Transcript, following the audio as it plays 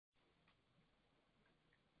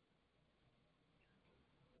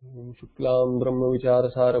शुक्लां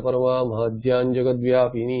ब्रह्मविचारसारपरमां महद्यां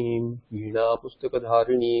जगद्व्यापिनीं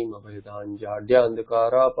वीणापुस्तकधारिणीम् अभयदां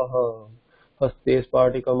जाड्यान्धकारापः हस्ते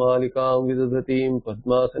स्फाटिकमालिकां विदधतीं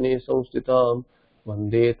पद्मासने संस्थितां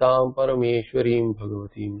वन्दे तां परमेश्वरीं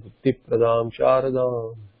भगवतीं बुद्धिप्रदां शारदां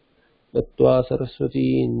नत्वा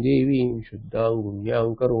सरस्वतीं देवीं शुद्धां गुण्यां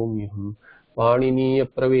करोम्यहं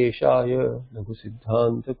पाणिनीयप्रवेशाय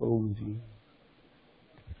लघुसिद्धान्तकौमुदी।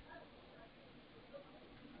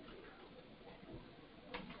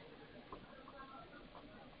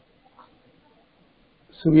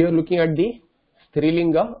 So we are looking at the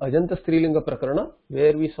Strilinga, AjantaStrilinga Prakarana,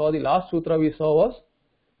 where we saw the last sutra we saw was,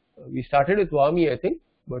 we started with Vami I think,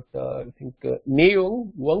 but I think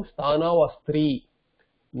Neyong Vang Sthana Vastri,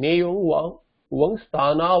 Neyong Vang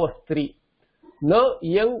Sthana Vastri, Na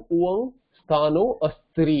Yang Vang Sthano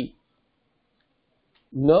Astri,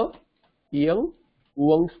 Na Yang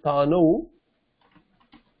Vang Sthano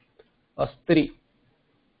Astri.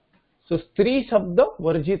 So Stri Shabda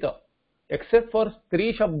Varjita. Except for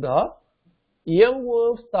Stri Shabda, Yang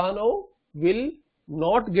Sthano will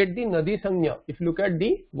not get the Nadi Sanya. If you look at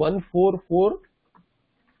the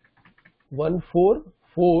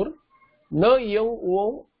 144, Na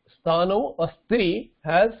Yang Sthano Astri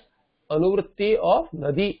has Anuvritti of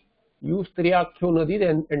Nadi. Use Triakhyo Nadi,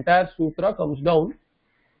 the entire sutra comes down.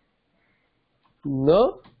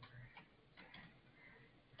 Na,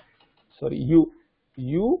 sorry, you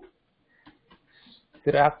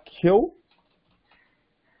Triakhyo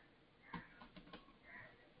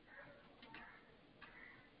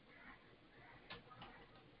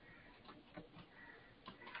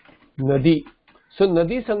Nadi. So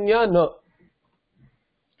Nadi Sanya Na,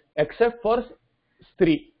 except for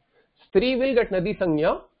Stri. Stri will get Nadi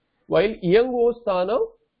Sanya, while Yang Sthana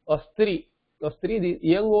Astri, the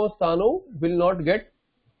Yang Sthano will not get.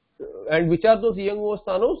 And which are those Yang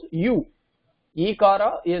Sthanos? U.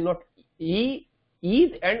 Ikara is not E,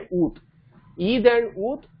 Eid and Ut. Eid and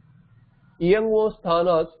Ut, Yang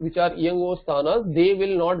Sthanas, which are Yang Sthanas, they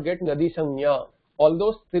will not get Nadi Sanya.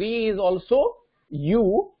 Although Stri is also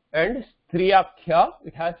U and Striakhya,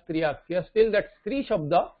 it has Striakhya, still that Stri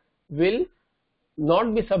Shabda will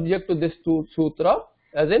not be subject to this sutra,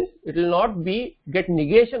 as in it will not be get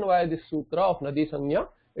negation via this sutra of Nadi Sanya,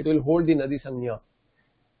 it will hold the Nadi Sanya.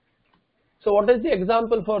 So what is the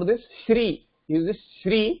example for this? Shri. Use this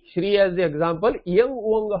Shri as the example. Yang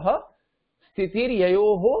Uangaha Stitir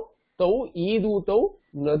Yayoho Tau Idu Tau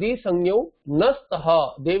Nadi Sanyau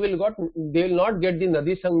Nastaha. They will not get the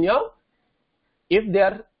Nadi Sanya if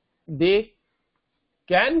they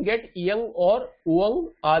can get Yang or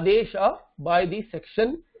Uang Adesha by the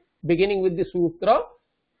section beginning with the sutra.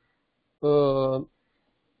 The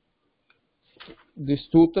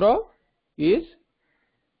sutra is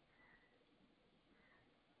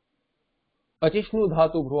Achishnu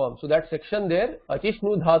Dhatu Bhruvam. So that section there,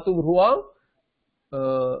 Achishnu Dhatu Bhruvam,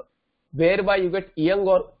 whereby you get Yang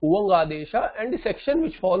or Uang Adesha, and the section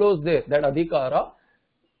which follows there, that Adhikara,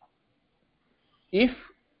 if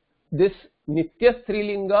this Nitya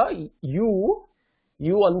Strilinga U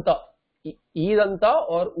Anta, Idanta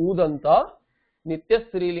or Udanta, Nitya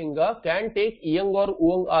Strilinga can take Yang or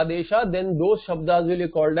Uang Adesha, then those Shabdas will be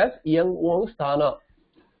called as Yang Uang Sthana.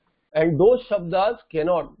 And those Shabdas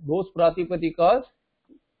cannot, those Pratipadikas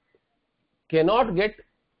cannot get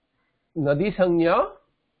Nadi Sanya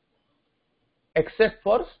except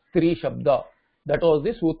for Stri Shabda. That was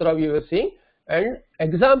the sutra we were saying. And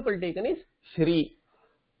example taken is Shri.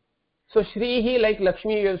 So Shrihi, like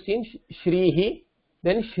Lakshmi we have seen, Shrihi.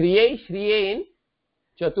 Then Shriyai in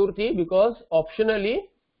Chaturthi, because optionally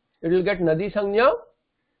it will get Nadi Sanya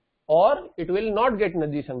or it will not get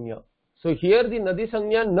Nadi Sanya. So here the Nadi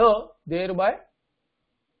Sanya Na, thereby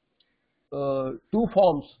two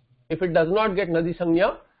forms. If it does not get Nadi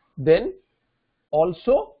Sanya, then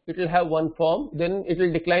also it will have one form, then it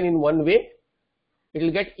will decline in one way. It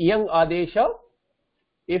will get Yang Adesha.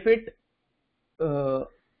 If it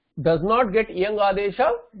does not get Yang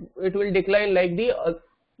Adesha, it will decline like the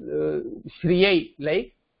Shriyai,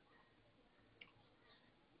 like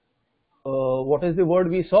what is the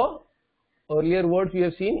word we saw? Earlier words we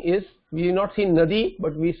have seen is, we have not seen Nadi,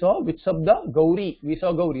 but we saw which Sabda? Gauri. We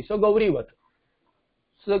saw Gauri. So Gaurivat.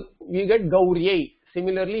 So you get Gauriyai.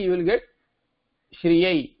 Similarly, you will get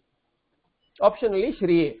Shriyai. Optionally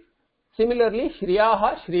Shriyai. Similarly,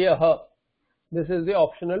 Shriyaha, Shriyaha. This is the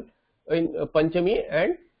optional in Panchami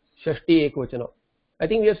and Shashti Ekvachana. I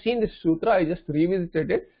think we have seen this sutra, I just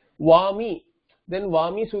revisited it. Vami. Then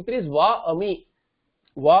Vami sutra is Va Ami.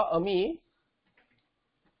 Va Ami.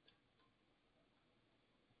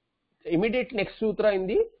 Immediate next sutra in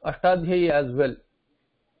the Ashtadhyayi as well.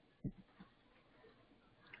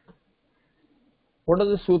 What does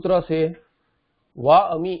this sutra say?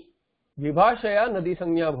 Va ami vibhashaya nadi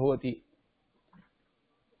sanya bhavati.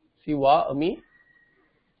 See, va ami.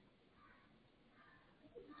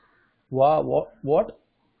 Va what?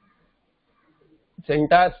 It's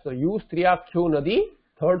entire sutra. Use triyakshu nadi,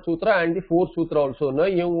 third sutra and the fourth sutra also. Na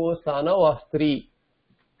yung sthana vastri.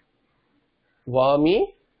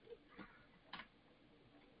 Vami.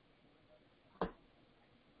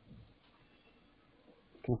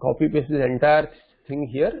 You can copy paste this entire thing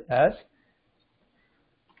here as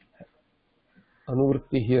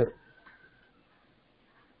anuvritti here.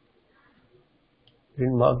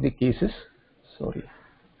 Didn't mark the cases. Sorry.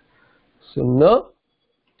 So na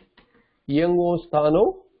iyango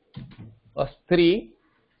sthano astri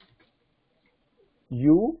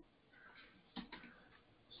you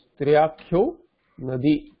striyakhyo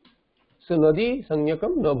nadi. So nadi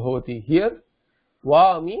sanyakam na bhavati. Here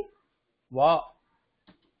va ami va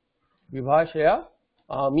vibhashaya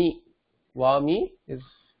ami. Vami is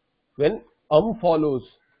when follows.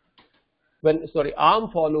 When am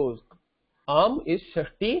follows. Am is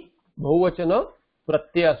shashti bahuvachana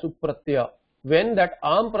pratyaya supratyaya. When that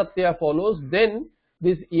am pratyaya follows, then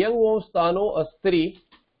this iyango sthano astri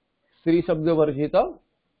stri shabda varjita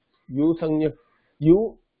you sanyak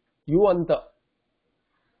you anta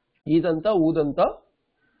idanta udanta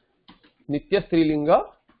nitya strilinga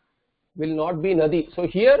will not be nadi. So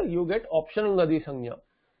here you get optional nadi sanya.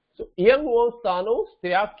 So iyango sthano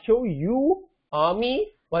striyakhyo you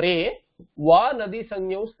ami pare va nadi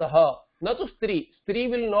sanyo staha. Na to stri. Stri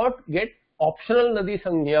will not get optional nadi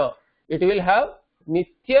sanya. It will have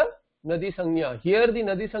nitya nadi sanya. Here the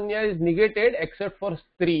nadi sanya is negated except for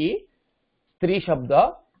stri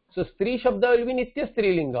shabda. So stri shabda will be nitya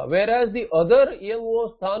strilinga, whereas the other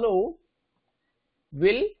iyango sthano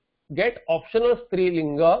will get optional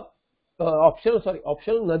strilinga, optional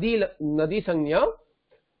nadi sanya,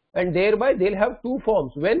 and thereby they'll have two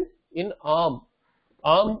forms. When in am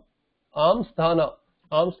sthana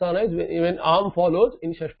is when am follows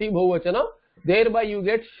in shashti bahuvachana. Thereby you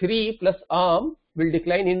get Shri plus am will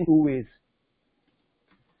decline in two ways.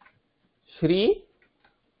 Shri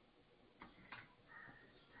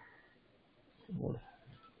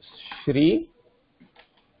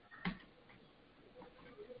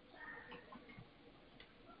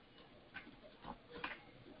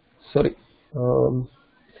sorry,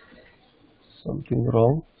 something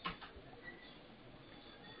wrong.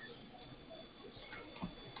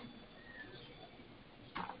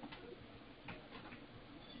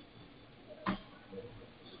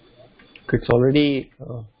 It's already,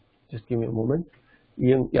 just give me a moment.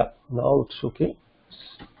 Yeah, now it's okay.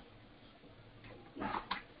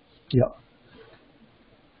 Yeah.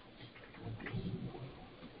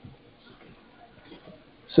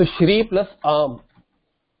 So Shri plus am,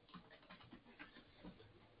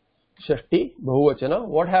 Shashti bahuvachana.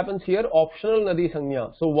 What happens here? Optional nadi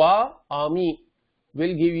sanya. So va ami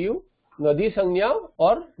will give you nadi sanya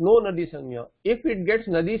or no nadi sanya. If it gets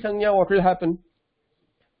nadi sanya, what will happen?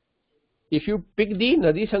 If you pick the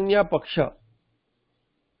nadi sanya paksha,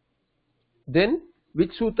 then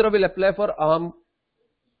which sutra will apply for am?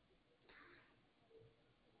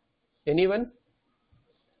 Anyone?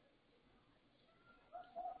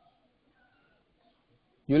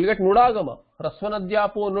 You will get nudagama,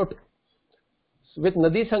 hrasvanadhyapo nut. With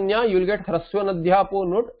nadi sanya you will get hrasvanadhyapo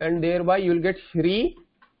nut, and thereby you will get Shri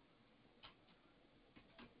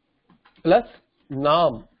plus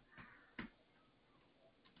nam.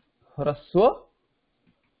 Hrasva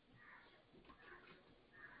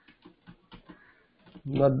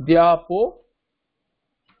nadhyapo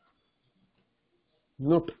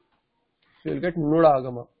nut. So you will get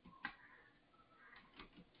nudagama.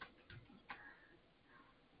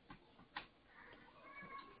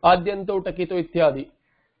 Adyanto takito ityadi.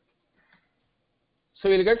 So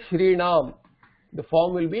you will get Shrinam. The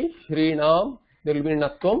form will be Shrinam. There will be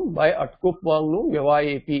Natvam by Atkup Vangnu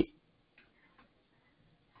Vyavayepi.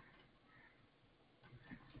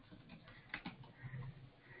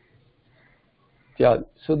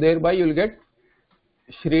 So thereby you will get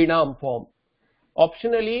Shrinam form.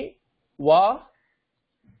 Optionally va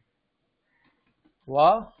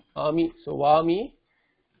ami. So vami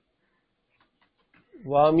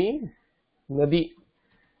nadi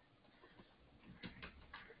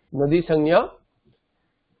sanya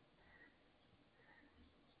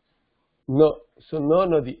na. So na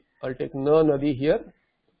nadi. I'll take na nadi here.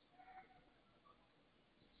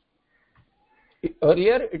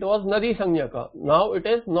 Earlier it was nadi sanyaka. Now it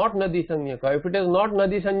is not nadi sanyaka. If it is not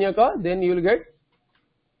nadi sanyaka, then you will get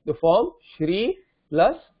the form Shri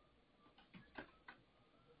plus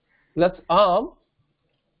am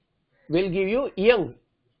will give you iyang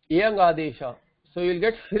adesha. So you will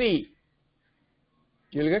get shri,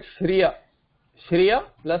 you will get shriya, shriya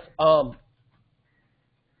plus am.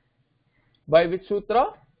 By which sutra?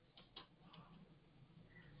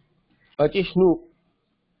 Achishnu,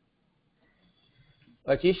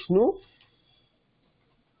 achishnu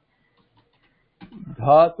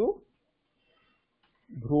dhatu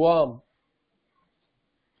bhruvam,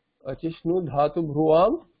 achishnu dhatu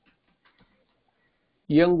bhruvam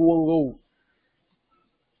iyang uangau.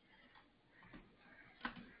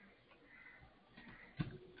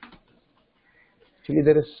 Actually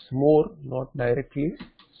there is more, not directly.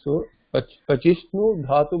 So achishnu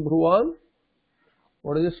dhatu bhruvam,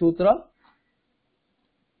 what is the sutra?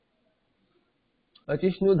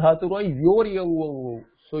 Achishnu dhatu bhruvam yor iyang uangau.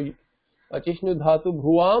 So achishnu dhatu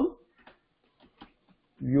bhruvam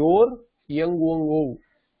yor iyang uangau.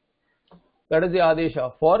 That is the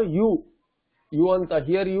adesha for you. You anta.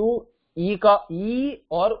 Here you e ka e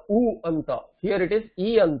or u anta. Here it is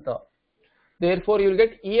e anta. Therefore you will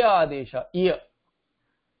get iya adesha. Iya.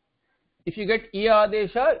 If you get iya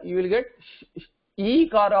adesha, you will get e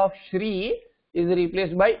kara of shri is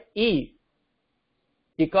replaced by e.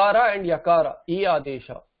 Ikara and yakara. E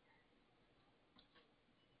adesha.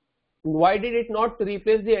 Why did it not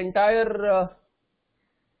replace the entire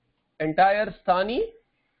sthani?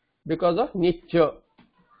 Because of nichya.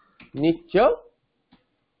 Nichya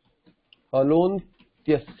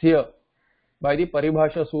alontyasya. By the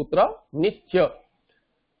Paribhasha Sutra, nichya.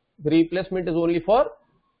 The replacement is only for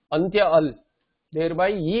antya al.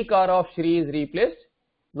 Thereby yikara of shri is replaced,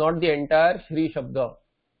 not the entire shri shabda.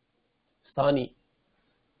 Sthani.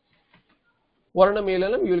 Varna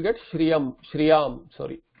melanam, you will get shriyam. Shriyam,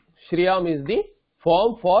 sorry. Shriyam is the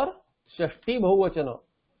form for shashti bahuvachana.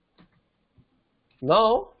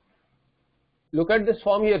 Now look at this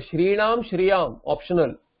form here, Shrinam, Shriyam,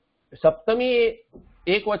 optional. Saptami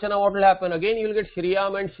ekvachana, what will happen? Again you will get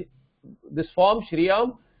Shriyam, and this form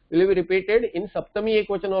Shriyam will be repeated in Saptami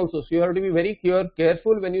ekvachana also. So you have to be very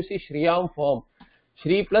careful when you see Shriyam form.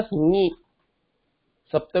 Shri plus Ni,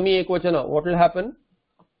 Saptami ekvachana, what will happen?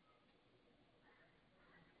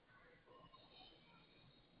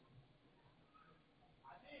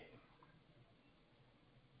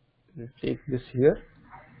 Let's take this here.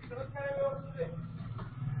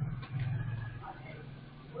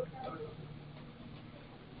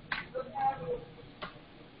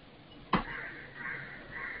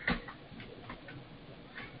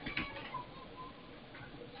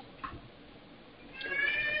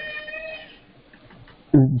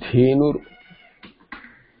 Dhenur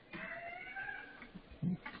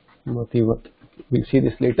Mativat. We'll see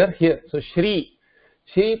this later. Here, so Shri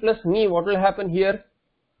plus Ni, what will happen here?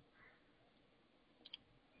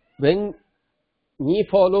 When Ni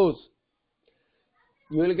follows,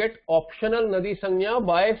 you will get optional Nadi Sanya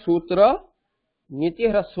by Sutra Niti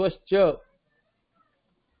Hrasvascha.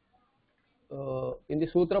 In the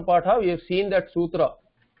Sutra Patha, we have seen that Sutra.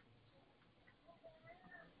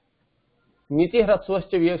 Niti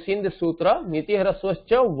Hrasvascha, we have seen this Sutra. Niti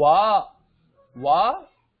Hrasvascha Va,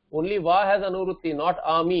 only Va has Anurutti, not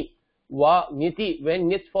Ami. Va, Niti, when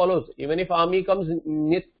Nit follows. Even if Ami comes,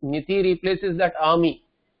 Niti replaces that Ami.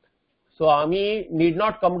 So Ami need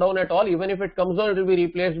not come down at all. Even if it comes down, it will be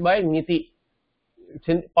replaced by Niti. It's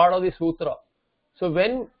in part of the Sutra. So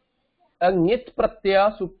when a Nit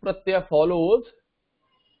Pratyaya, Supratyaya follows,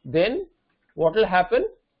 then what will happen?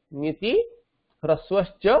 Niti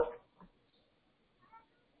Hrasvascha,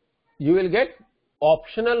 you will get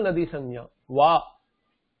optional Nadi Sanya. Va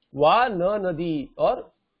na Nadi,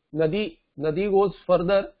 or Nadi goes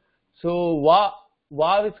further. So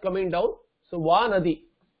Va is coming down. So Va Nadi.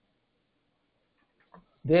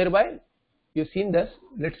 Thereby you've seen this.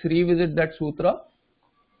 Let's revisit that Sutra.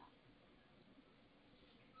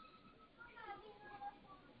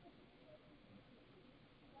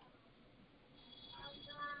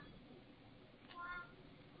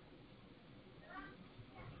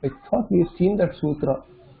 I thought we've seen that Sutra.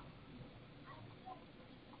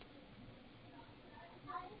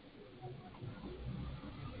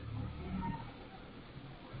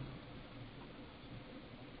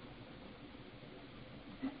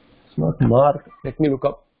 It's not marked. Let me look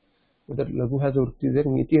up whether Lagu has Urti there.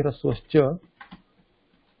 Niti Hrasvascha.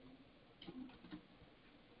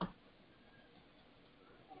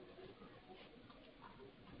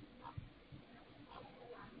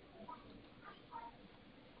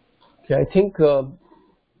 Okay, I think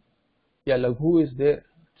yeah, Laghu is there.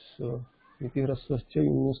 So Niti Hrasvascha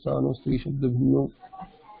Yunustano Stri Shabda Bhimno.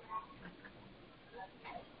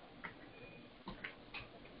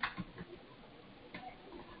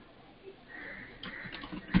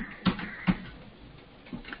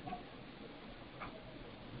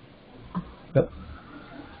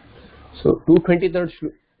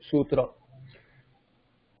 223rd सूत्र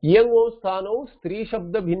इयंगो स्थानौ स्त्री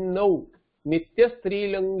शब्द भिन्नौ नित्य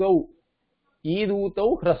स्त्रीलिंगौ ईदूतौ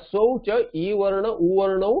ह्रस्वौ च ईवर्ण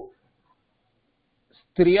उवर्णौ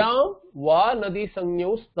स्त्रियां वा नदी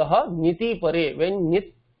संज्ञौ स्तः नीति परे. When nit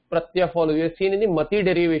pratyaya follows, we have seen in the mati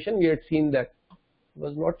derivation, we had seen that.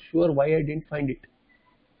 Was not sure why I didn't find it.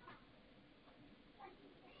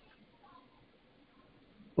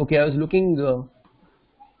 Okay, I was looking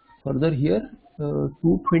further here.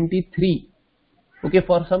 223. Okay,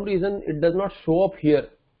 for some reason it does not show up here.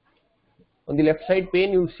 On the left side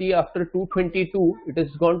pane you will see after 222 it has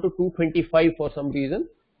gone to 225 for some reason.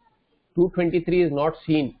 223 is not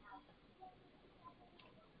seen.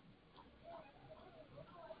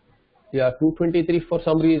 Yeah, 223 for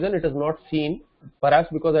some reason it is not seen. Perhaps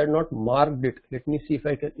because I had not marked it. Let me see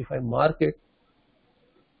if I mark it.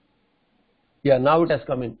 Yeah, now it has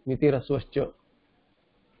come in. Niti Rasvascha.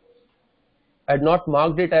 I had not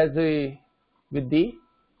marked it as a with the.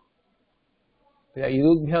 Yeah,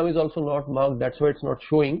 Idudbhyam is also not marked. That's why it's not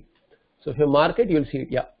showing. So if you mark it, you will see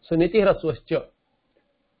it. Yeah. So Niti Rasvascha.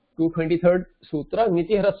 223rd Sutra.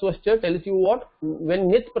 Niti Rasvascha tells you what? When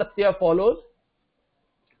Nit Pratyaya follows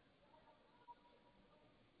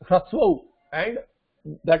Hrasva and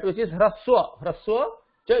that which is Hrasva. Hrasva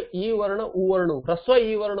cha Ivarna Uvarna. Hrasva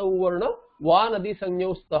Ivarna Uvarna Va Nadi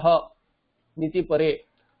Sanyau Staha Niti Pare.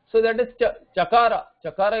 So that is Chakara.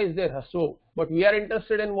 Chakara is there, Hrasva. But we are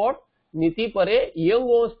interested in what? Niti Pare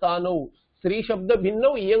Iyango Sthanau. Sri Shabda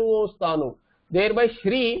Bhinnau Iyango Sthanau. Thereby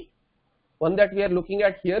Shri, one that we are looking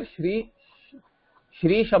at here, Shri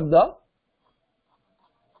Shabda.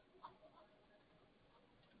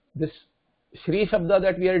 This Shri Shabda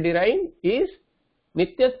that we are deriving is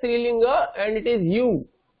Nitya Strilinga and it is you.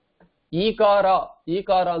 Ikaranta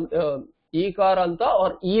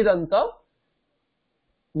or Idanta.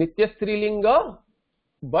 Nitya Strilinga,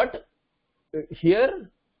 but here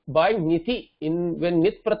by Niti, when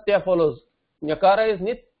Nit Pratyaya follows, Nyakara is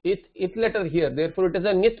Nit, it letter here, therefore it is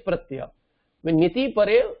a Nit Pratyaya. When Niti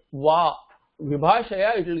Pare Va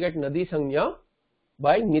Vibhashaya, it will get Nadi Sanya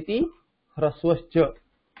by Niti Hrasvascha.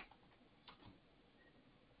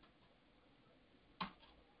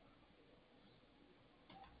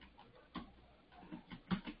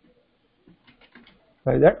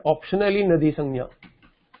 By that optionally Nadi Sanya.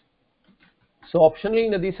 So optionally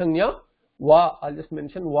Nadi Sanya, Va, I'll just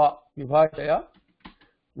mention Va, Vibhashaya,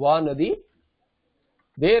 Va Nadi,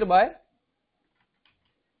 thereby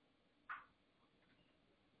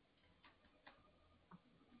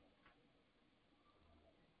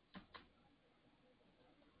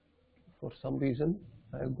for some reason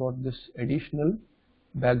I have got this additional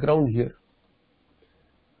background here.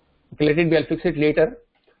 Okay, let it be, I'll fix it later.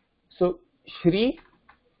 So Shri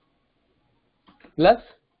plus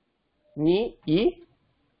Ni E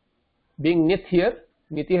being Nit here,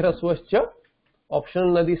 Niti Hrasvascha,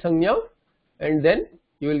 optional Nadi Sanya, and then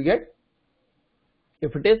you will get,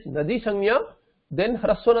 if it is Nadi Sanya, then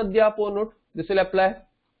Hrasva Nadhyapo note, this will apply.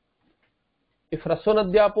 If Hrasva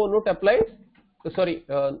Nadhyapo note applies,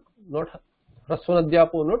 not Hrasva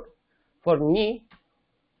Nadhyapo note, for Ni,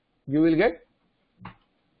 you will get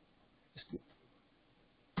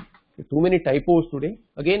too many typos today.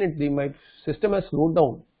 Again, my system has slowed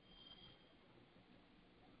down.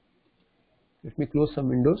 Let me close some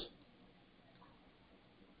windows.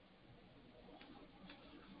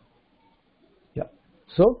 Yeah.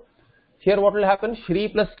 So here what will happen? Shri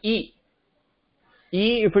plus E.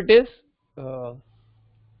 E if it is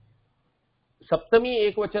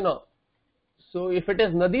Saptami Ekvachana. So if it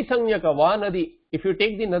is Nadi Sanyaka, Va Nadi, if you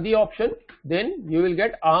take the Nadi option, then you will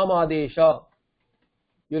get Am Adesha.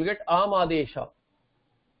 You will get Am Adesha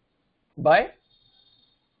by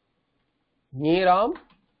Niram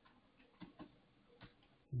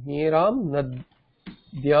Nadyam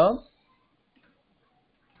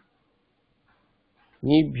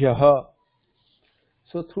Nibhyaha.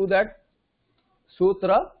 So through that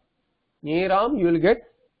sutra, Niram, you will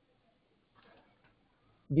get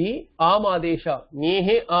the Am Adesha,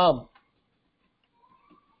 Nehe Am.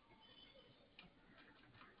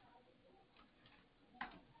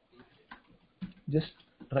 Just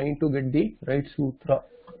trying to get the right sutra.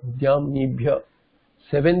 Nadyam Nibhya.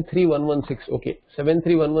 73116. Okay,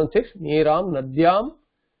 73116. Niram Nadyam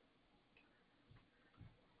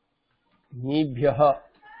Nibhyaha.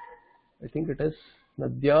 I think it is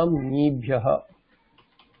Nadyam Nibhyaha.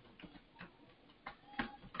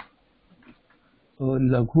 So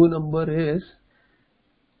Laghu number is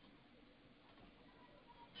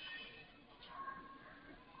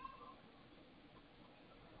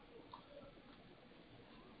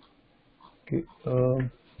okay.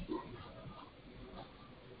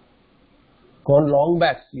 gone long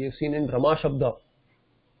back. We have seen in Rama Shabda,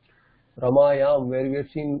 Ramayam, where we had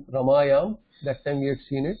seen Ramayam, that time we had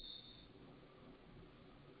seen it.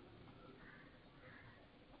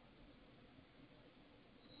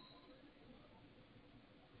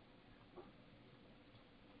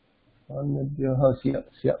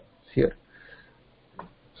 Here.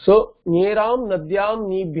 So, Neram Nadyam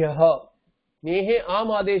Nibhyah. Nehe Am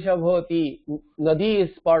Adesha Bhavati. Nadi is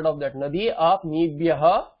part of that. Nadi Aap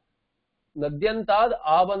Nibhyah. Nadyantad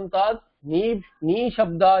Abantad Ni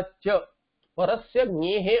Shabda Cha. Parasya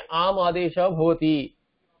Nehe Am Adesha Bhavati.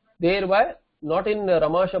 Thereby, not in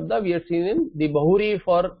Rama Shabda, we had seen in the Bahuri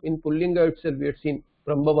for in Pullinga itself, we had seen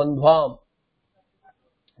Brahma Bandhvam.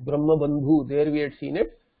 Brahma Bandhu, there we had seen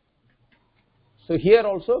it. So here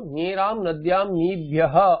also, Neram Nadyam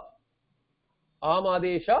Nibhyah Am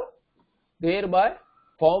Adesha, thereby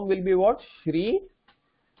form will be what? Shri.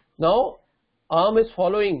 Now, Am is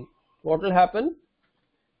following. What will happen?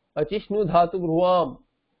 Achishnu Dhatu Bhruvam.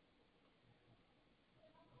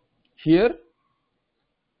 Here,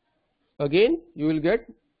 again, you will get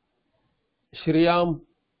Shriyam.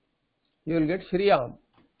 You will get Shriyam.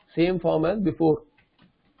 Same form as before.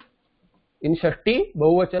 In Shashti,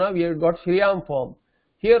 Bahuvachana, we have got Shriyam form.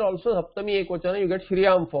 Here also, Saptami Ekvachana, you get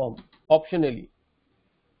Shriyam form, optionally.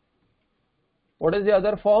 What is the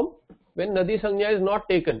other form? When Nadi Sanya is not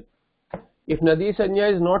taken. If Nadi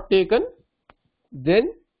Sanya is not taken,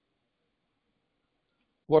 then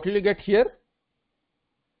what will you get here?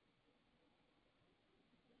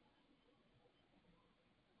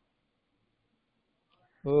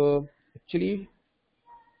 Actually,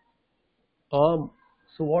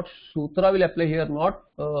 so what sutra will apply here? Not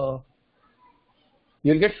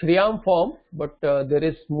you will get Shriyam form, but there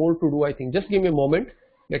is more to do, I think. Just give me a moment.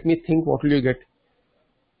 Let me think what will you get.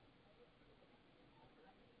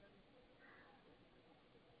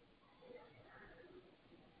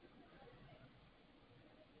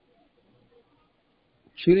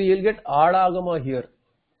 Shri, you will get Adagama here.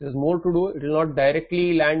 There is more to do. It will not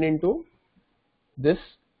directly land into this.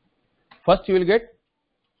 First you will get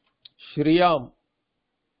Shriyam.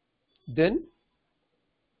 Then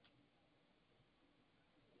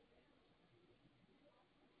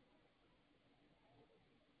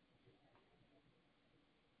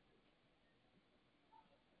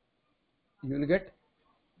you will get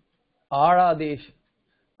Adadesh.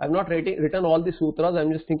 I have not written all the sutras. I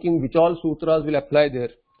am just thinking which all sutras will apply there.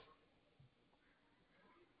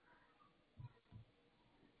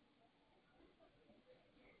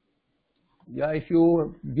 Yeah, if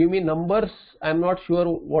you give me numbers, I am not sure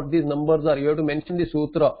what these numbers are. You have to mention the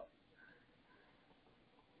sutra.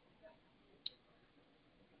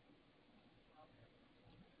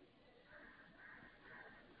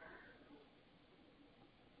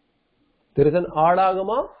 There is an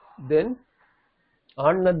Adagama, then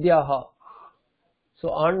Annadyaha. So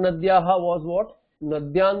Annadyaha was what?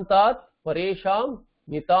 Nadyantat Paresham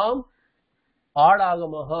Nitam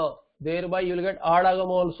Adagamaha. Thereby you will get Adagama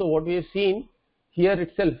also, what we have seen here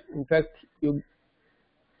itself. In fact,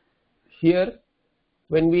 here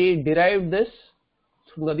when we derived this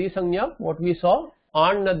Nadi Sanya, what we saw?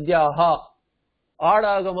 Annadyaha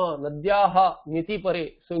Adagama Nadyaha Niti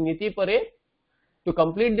Pare. So Niti Pare, to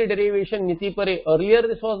complete the derivation Niti Pare, earlier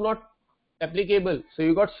this was not applicable. So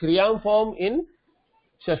you got Shriyam form in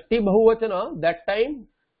Shashti Bahuvachana. That time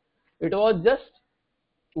it was just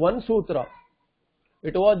one sutra.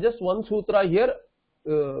 It was just one sutra here.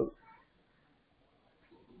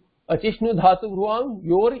 Achishnu Dhatu Bhruvam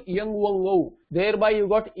Yor Iyang Uangau. Thereby you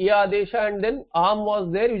got Iya Adesha and then Am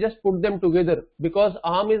was there. You just put them together because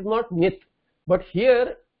Am is not Nit. But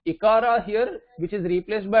here Ikara here, which is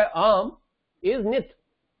replaced by Am, is Nit.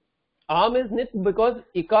 Am is Nit because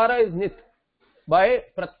Ikara is Nit. By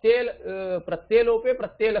Pratyay Lope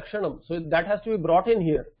Pratyay Lakshanam. So that has to be brought in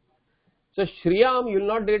here. So Shriyam, you will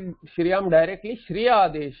not get Shriyam directly, Shriya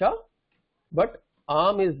Adesha, but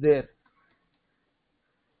Am is there.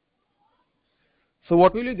 So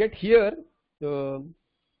what will you get here? In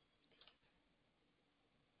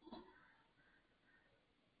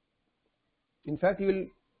fact, you will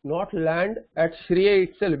not land at Shriya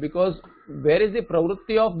itself, because where is the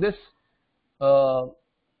pravrutti of this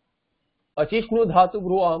Achishnu Dhatu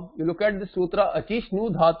Bhruvam? You look at the sutra,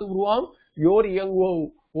 Achishnu Dhatu Bhruvam Yor Iyang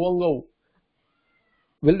Uangau.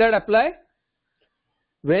 Will that apply?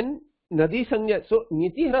 When Nadi Sanya, so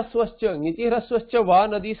Niti Hrasvascha Va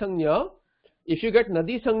Nadi Sanya, if you get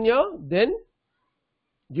Nadi Sanya, then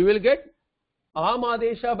you will get Am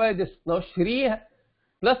Adesha by this. Now Shri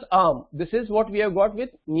plus Am, this is what we have got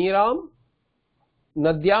with Neram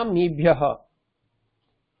Nadyam Nibhyah.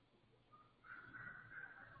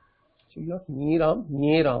 actually not Niram,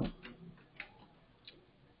 Nieram.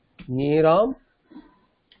 Nieram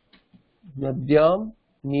Nadyam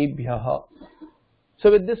Nibhyaha.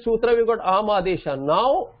 So with this sutra we got Am Adesha.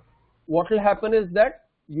 Now what will happen is that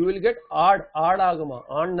you will get Ad Agama.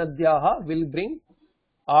 An Nadyaha will bring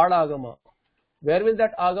Ad Agama. Where will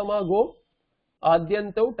that Agama go?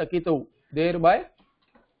 Adyantau Takitau. Thereby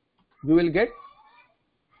you will get.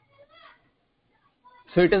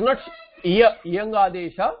 So it is not Iyang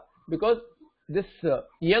Adesha, because this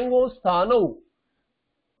Iyango Sthanas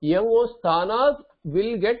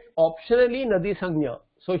will get optionally Nadi Sangya.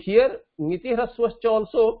 So here Niti Hraswascha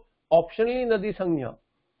also optionally Nadi Sangya.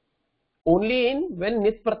 Only in when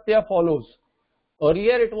Nit Pratyaya follows.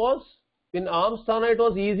 Earlier it was, in Am Sthana it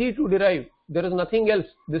was easy to derive. There is nothing else.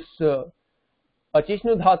 This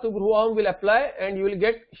Achishnu Dhatu Bhruvam will apply and you will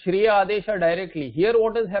get Shriya Adesha directly. Here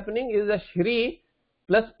what is happening is the Shri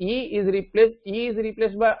plus E is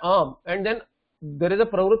replaced by Am, and then there is a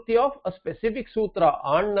pravrutti of a specific sutra,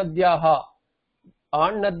 An Nadyaha.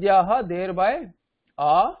 An Nadyaha, thereby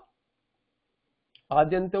A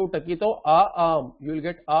Adyantau Takito A Am. You will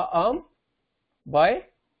get A Am by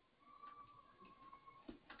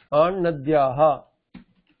An Nadyaha.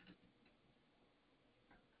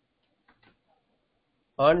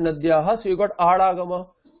 An Nadyaha, so you got Ad Agama.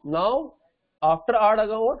 Now after Ad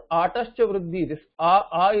Agama, what? Atascha Vruddhi. This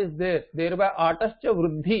A is there. Thereby Atascha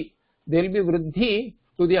Vruddhi. There will be Vruddhi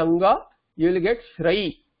to the Anga. You will get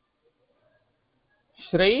Shrai.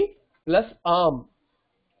 Shrai plus Am.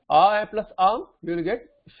 A plus Am, you will get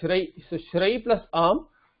Shrai. So Shrai plus Am,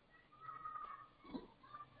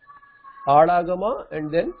 Adagama,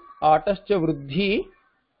 and then Atascha Vruddhi.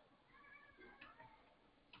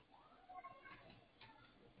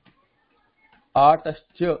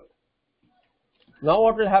 Atascha. Now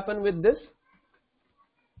what will happen with this?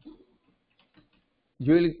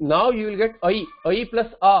 Now you will get I plus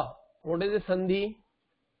A. What is the Sandhi?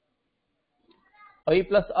 I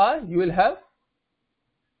plus A, you will have.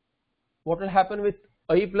 What will happen with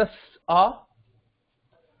I plus A?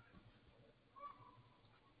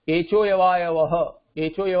 Echo Yavayavaha.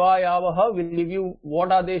 Echo Yavayavaha will give you what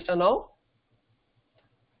Adesha now?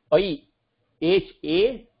 I. H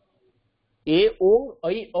A O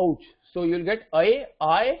I ouch. So you will get I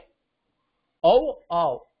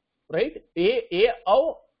ow, right? A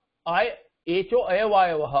ow I Echo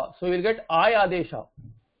Ayavayavaha. So you will get I Adesha.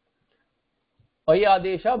 I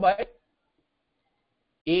Adesha by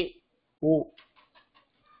A O.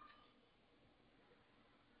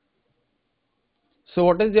 So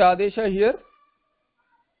what is the Adesha here?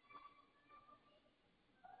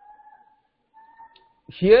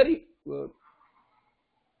 Here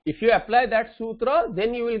if you apply that sutra,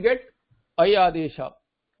 then you will get I Adesha.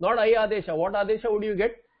 Not I Adesha. What Adesha would you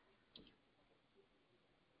get?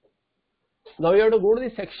 Now you have to go to the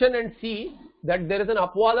section and see that there is an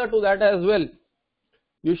apvada to that as well.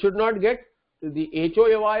 You should not get the Echo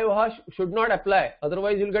Yavayavaha should not apply,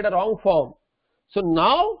 otherwise you will get a wrong form. So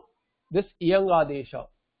now this Iyang Adesha.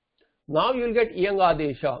 Now you will get Iyang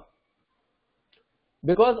Adesha.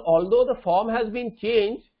 Because although the form has been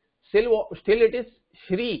changed, still it is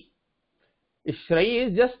Shri. Shri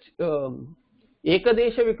is just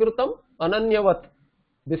Ekadesha Vikrutam Ananyavat.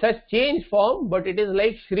 This has changed form, but it is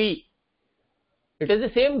like Shri. It is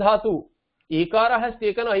the same dhatu. Ikara has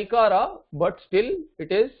taken Aikara, but still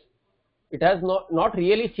it has not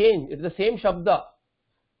really changed. It is the same Shabda.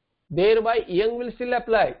 Thereby Iyang will still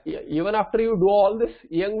apply. Even after you do all this,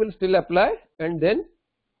 Iyang will still apply, and then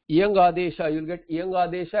Iyang Adesha, you will get Iyang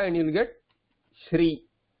Adesha and you will get Shri.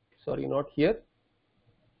 Sorry, not here.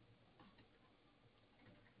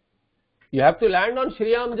 You have to land on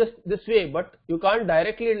Shriyam just this way, but you can't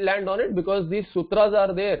directly land on it because these sutras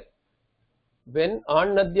are there. When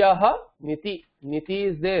An Nadyaha Niti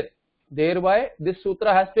is there, thereby this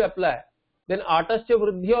sutra has to apply. Then Atascha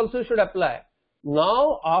Vruddhi also should apply.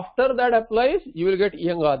 Now after that applies, you will get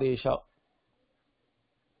Iyang Adesha,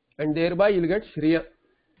 and thereby you will get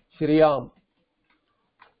Shriyam.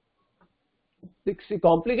 The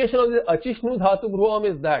complication of the Achishnu Dhatu Bhruvam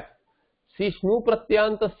is that see Shnu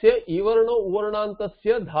Pratyantasya Ivarno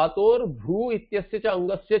Uvarnantasya Dhator Bhru Ityasya Cha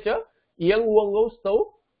Angasya Cha Iyang Uvangau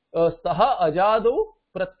Stau Staha Ajadu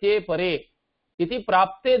Pratye Pare Iti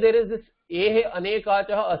Prapte. There is this Ehe Anekacha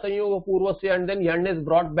Asanyoga Purvasya, and then Yan is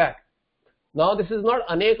brought back. Now this is not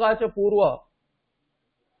Anekacha Purva.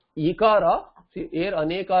 Ikara, see here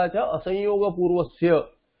Anekacha Asanyoga Purvasya.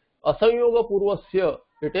 Asanyoga Purvasya.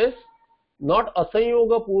 It is not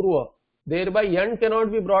Asanyoga Purva. Thereby Yan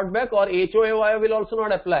cannot be brought back, or HOAY will also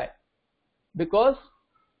not apply. Because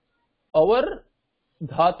our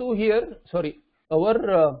dhatu here,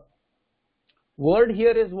 our Word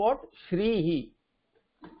here is what? Shrihi.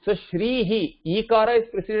 So Shrihi, Ikara is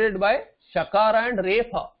preceded by Shakara and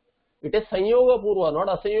Refa. It is Sanyoga Purva, not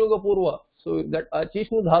Asanyoga Purva. So that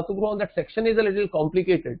Achishnu Dhatu on that section is a little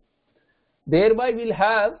complicated. Thereby we'll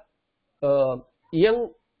have Yang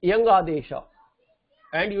Adesha,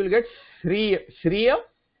 and you will get Shriya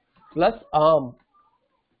plus Am.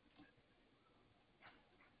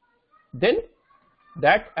 Then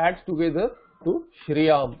that adds together to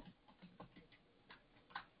Shriyam.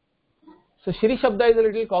 So Shri Shabda is a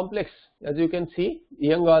little complex. As you can see,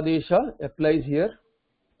 Yang Adesha applies here.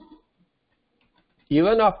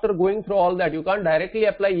 Even after going through all that, you can't directly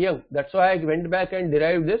apply Yang. That's why I went back and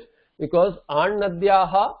derived this, because An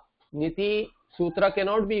Nadyaha Niti Sutra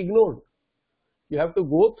cannot be ignored. You have to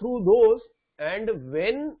go through those, and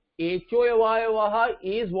when Echo Yavayavaha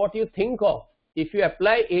is what you think of, if you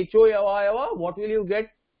apply Echo Yavayava, what will you get?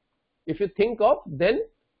 If you think of, then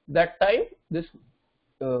that time this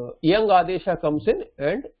Yang Adesha comes in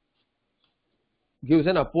and gives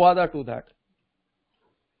an apvada to that.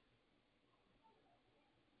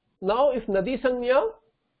 Now if Nadi Sanya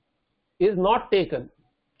is not taken,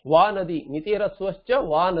 Va Nadi, Niti Rasvascha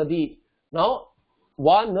Va Nadi. Now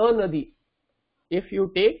Va Na Nadi, if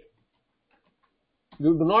you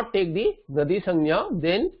do not take the Nadi Sanya,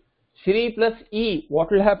 then Shri plus E,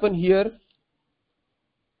 what will happen here?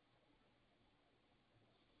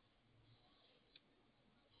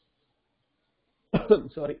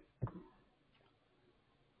 Sorry.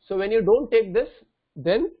 So when you don't take this,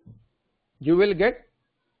 then you will get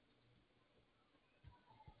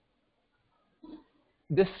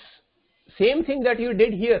this same thing that you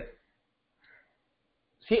did here.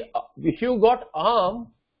 See, if you got Am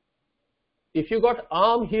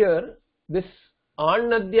here, this An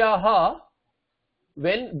Nadyaha,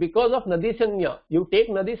 when because of Nadi Sanya, you take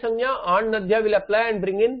Nadi Sanya, An Nadya will apply and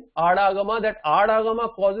bring in Adagama. That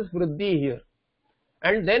Adagama causes Vriddhi here.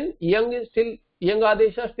 And then Yang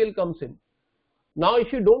Adesha still comes in. Now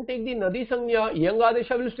if you don't take the Nadi Sanya, Yang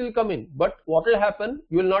Adesha will still come in. But what will happen?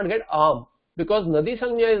 You will not get Am. Because Nadi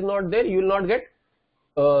Sanya is not there, you will not get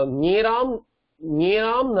Nyeram,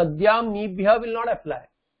 Nadyam, Nibhya will not apply.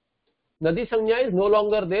 Nadi Sanya is no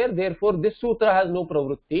longer there, therefore this sutra has no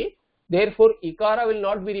pravrutti. Therefore Ikara will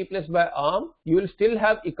not be replaced by Am, you will still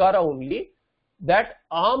have Ikara only. That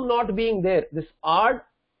Am not being there, this Ad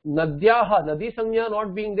Nadyaha, Nadi Sanya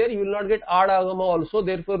not being there, you will not get Ad Agama also,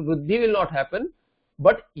 therefore Vriddhi will not happen.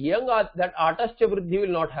 But that Atascha Vriddhi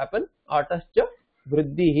will not happen, Atascha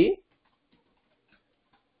Vriddhi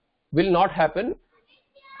will not happen.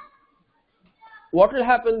 What will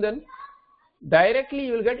happen then? Directly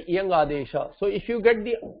you will get Yang Adesha. So if you get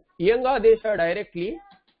the Yang Adesha directly,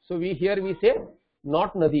 so here we say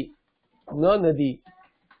not Nadi, Na Nadi.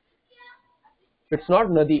 It's not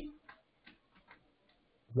Nadi.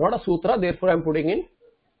 Not a sutra, therefore I am putting in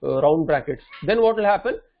round brackets. Then what will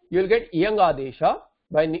happen? You will get Yang Adesha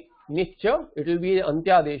by Nichya, it will be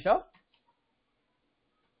Antya Adesha.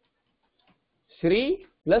 Shri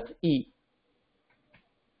plus E.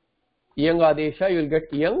 Yang Adesha, you will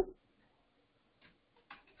get Yang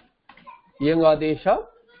Adesha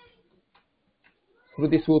through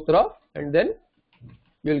the sutra, and then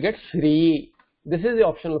you will get Shri. This is the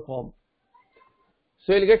optional form.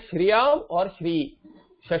 So you will get Shriyam or Shri.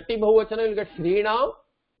 Shashti Bahuvachana, you will get Shrinam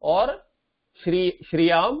or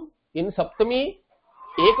Shriyam. In Saptami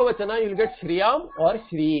Ekavachana, you will get Shriyam or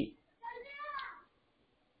Shri.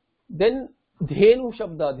 Then Dhenu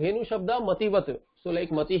Shabda Mativat. So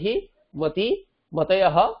like Matihi, Mati,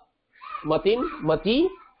 Matayaha, Matin, Mati,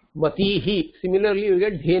 Matihi. Similarly you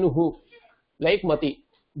get Dhenuhu, like Mati.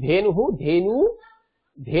 Dhenuhu, Dhenu,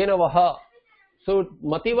 Dhenavaha. So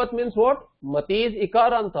Mativat means what? Mati is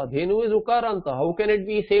Ikaranta, Dhenu is Ukaranta. How can it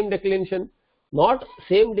be same declension? Not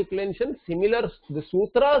same declension, similar, the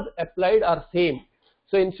sutras applied are same.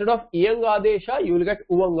 So instead of Yang Adesha, you will get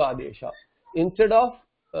Uvanga Adesha. Instead of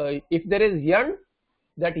if there is Yan,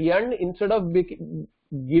 that Yan instead of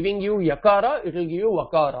giving you Yakara, it will give you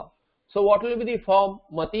Vakara. So what will be the form?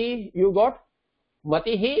 Mati, you got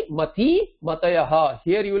Matihi, Mati, Matayaha.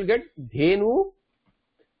 Here you will get Dhenu,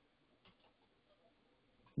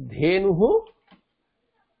 Dhenuhu,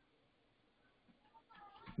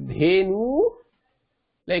 Dhenu,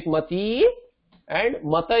 like Mati, and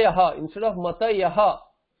Matayaha. Instead of Matayaha,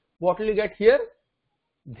 what will you get here?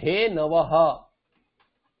 Dhenavaha.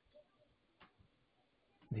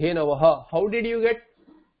 Dhenavaha. How did you get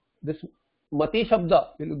this Mati Shabda?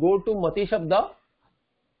 We'll go to Mati Shabda.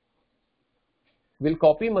 We'll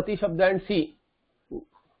copy Mati Shabda and see.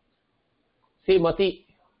 See Mati.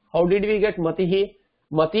 How did we get Matihi?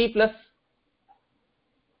 Mati plus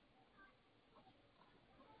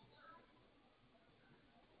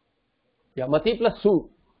Yeah, mati plus su.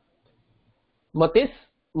 Matis,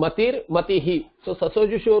 matir, matihi. So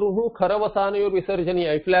sasojushoruhu kharavasanayor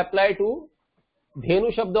visarjaniya. If you apply to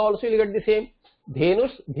dhenu shabda also, you will get the same. Dhenus,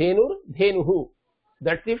 dhenur, dhenuhu.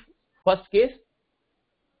 That's the first case.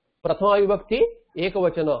 Prathama vibhakti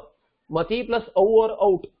ekavachana. Mati plus au or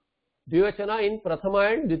out. Dvivachana in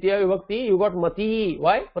prathama and dvitiya vibhakti, you got mati.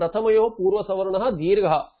 Why? Prathamayoh purva savarnaha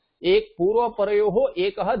dirgha. Ek purva parayoh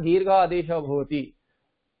ekaha dirgha adesha bhavati.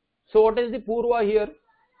 So what is the purva here?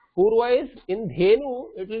 Purva is in dhenu,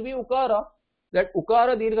 it will be ukara. That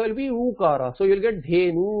ukara dirgha will be ukara. So you will get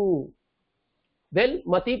dhenu. Then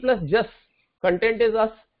mati plus jas. Content is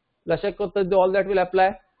us. Lashakotadhi, all that will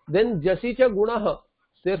apply. Then jasicha gunaha.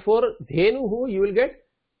 Therefore, dhenuhu, you will get,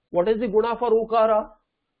 what is the guna for ukara?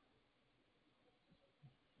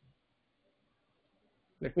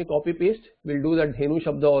 Let me copy paste. We'll do that dhenu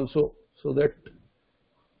shabda also, so that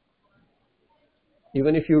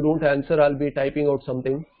even if you don't answer, I'll be typing out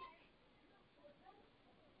something.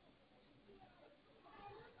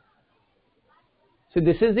 So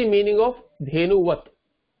this is the meaning of dhenuvat.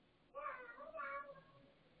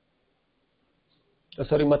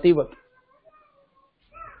 Sorry, mativat.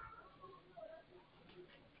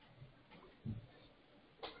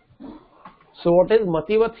 So what is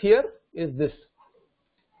mativat here is this.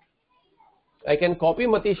 I can copy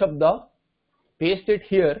mati shabda, paste it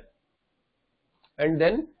here, and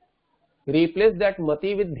then replace that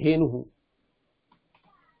mati with dhenuhu.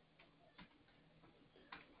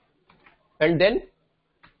 And then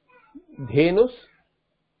dhenus,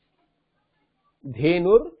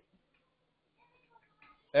 dhenur,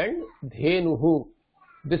 and dhenuhu.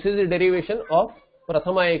 This is the derivation of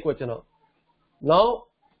prathama ekvachana. Now,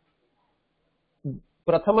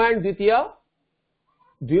 prathama and dvitiya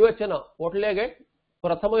dvivachana. What will I get?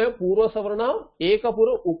 Prathama purva savarna eka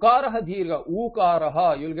pura ukaraha dirgha.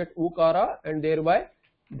 Ukaraha. You will get ukara and thereby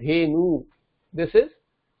dhenu. This is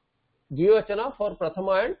dvivachana for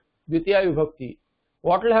prathama and dvitiya vibhakti.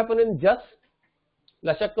 What will happen in jas?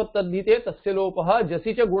 Lashakkat tadhite tasya lopaha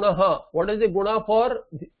jasicha gunaha. What is the guna for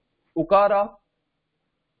ukara?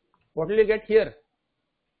 What will you get here?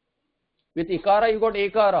 With ikara you got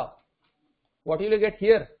ekara. What will you get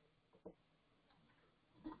here?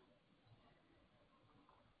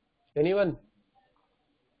 Anyone?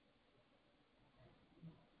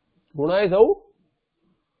 Guna is how?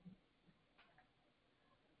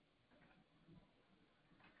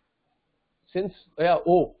 Since, yeah,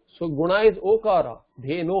 O. So guna is okara.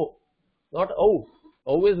 Dheno. Not O.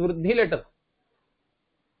 O is vruddhi letter.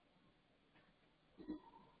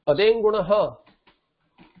 Adeng gunaha.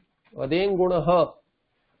 Adeng gunaha.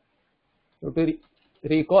 So to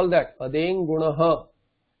recall that. Adeng gunaha.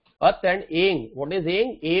 At and eng. What is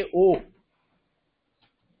eng? A-O.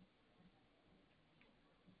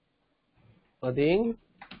 Adeng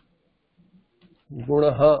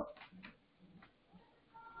gunaha.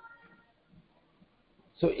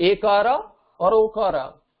 So ekara or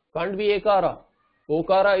okara? Can't be ekara.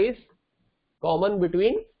 Okara is common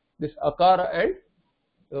between this akara and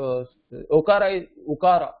okara is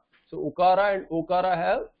ukara. So ukara and okara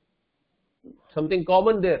have something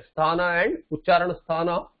common there. Sthana and uchcharana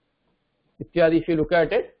sthana. Ityadi, if you look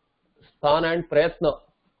at it, sthana and prayatna.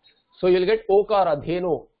 So you will get okara,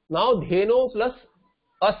 dheno. Now dheno plus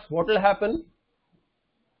us, what will happen?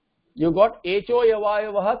 You got ho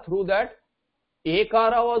yavayavaha, through that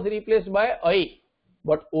ekara was replaced by I,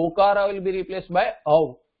 but okara will be replaced by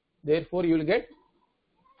au. Therefore you will get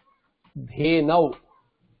dhenau.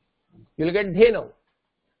 You will get dhenau.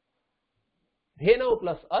 Dhenau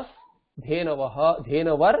plus us, dhenavaha,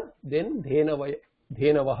 dhenavar, then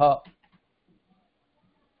dhenavaha.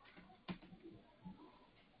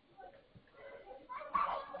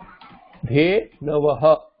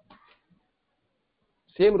 Dhenavaha.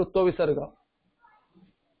 Same rutva visarga.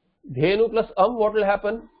 Dhenu plus what will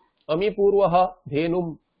happen? Ami purvaha,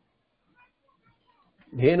 dhenum.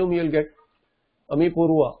 Dhenum you will get. Ami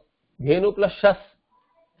purva. Dhenu plus shas.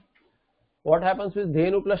 What happens with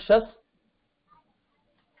dhenu plus shas?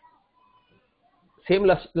 Same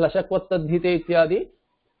lashakvat tadhite ityadi.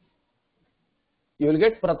 You will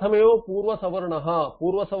get prathameyo purva savarnaha.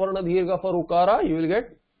 Purva savarna dirgha for ukara. You will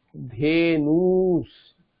get dhenus.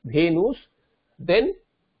 Dhenus. Then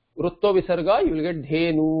rutva visarga, you will get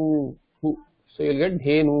dhenu. So you will get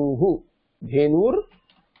dhenuhu. Dhenur.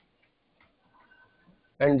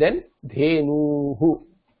 And then dhenuhu.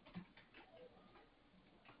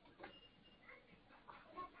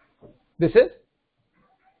 This is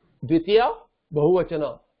dvitiya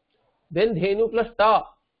bahuvachana. Then dhenu plus ta.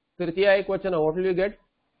 Tritiya ekvachana. What will you get?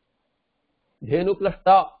 Dhenu plus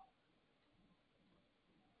ta.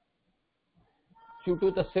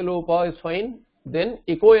 Chutu tasya lopa is fine. Then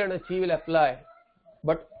iko yanachi will apply.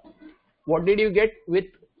 But what did you get with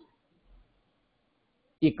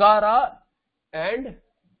ikara and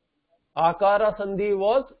akara sandhi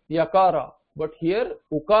was yakara. But here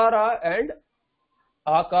ukara and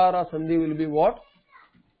akara sandhi will be what?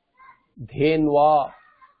 Dhenva.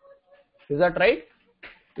 Is that right?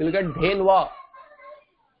 You will get dhenva.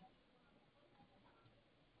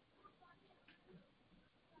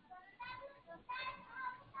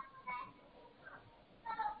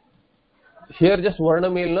 Here just varna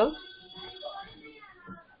melna.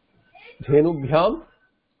 Dhenubhyam.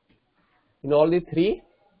 In all the three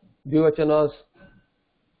dvivachanas.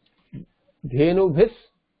 Dhenubhis,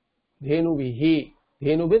 dhenuvihi.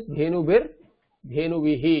 Dhenubhis, dhenubhir,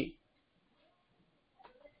 dhenuvihi.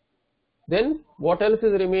 Then what else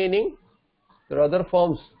is remaining? There are other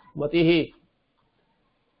forms, matihi,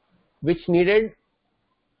 which needed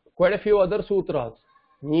quite a few other sutras,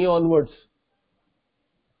 ni onwards.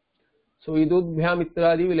 So idudbhyam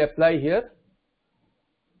itradi will apply here.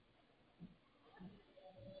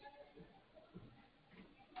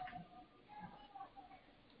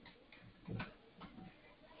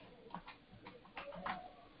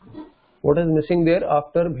 What is missing there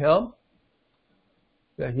after bhyam?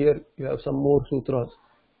 Yeah, here you have some more sutras,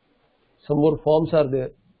 some more forms are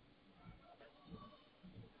there.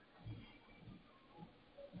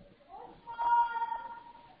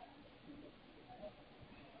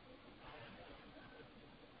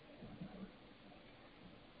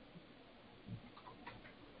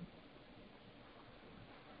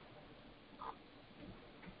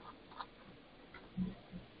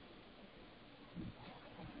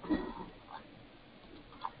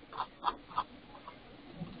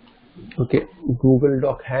 Okay, Google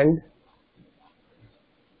Doc hanged.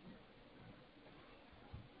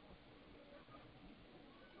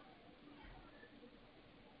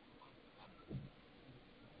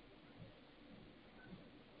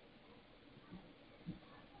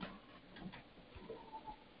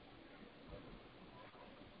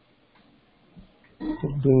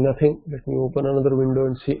 It's doing nothing. Let me open another window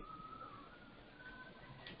and see.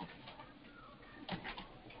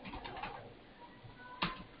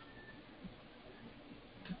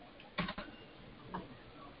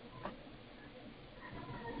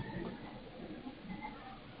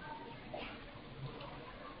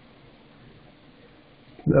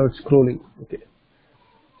 Now it's scrolling. Okay,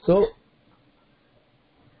 so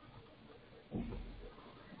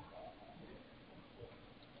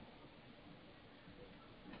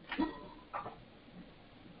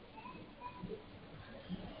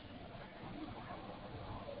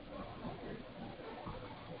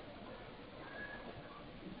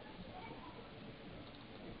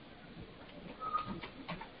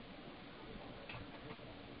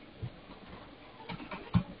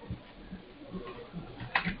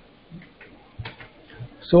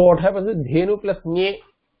what happens is dhenu plus nye,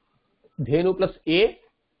 dhenu plus a,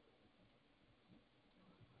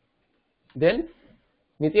 then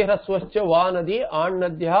niti hraswascha va nadi an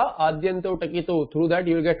nadhya adyanto takito. Through that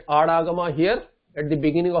you will get adagama here at the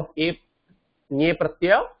beginning of a nye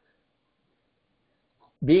pratyaya.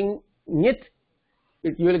 Being nit,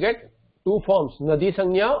 you will get two forms, nadi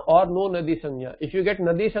sanya or no nadi sanya. If you get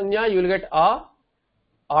nadi sanya, you will get a,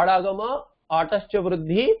 adagama, atascha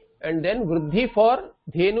vruddhi, and then vruddhi for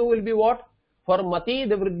dhenu will be what? For mati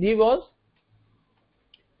the vruddhi was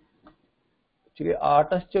actually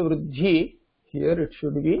atascha vruddhi. Here it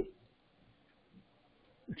should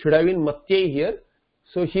have been matyai here.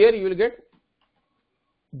 So here you will get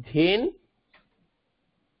dhen.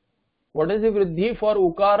 What is the vruddhi for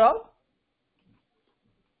ukara?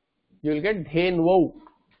 You will get dhenvau.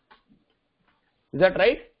 Is that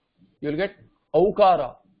right? You will get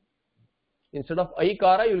aukara. Instead of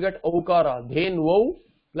aikara, you will get aukara. Dhenvau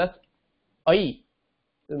plus ai.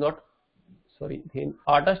 Is not, sorry, dhen,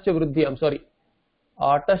 atascha vruddhi, I'm sorry.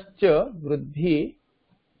 Atascha vruddhi,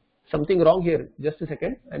 something wrong here. Just a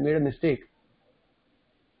second, I made a mistake.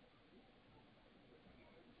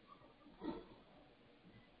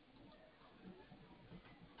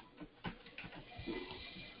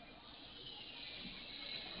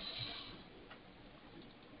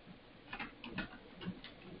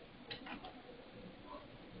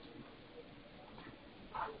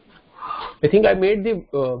 I think I made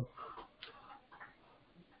the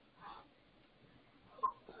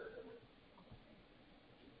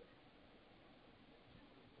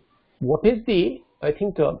what is the, I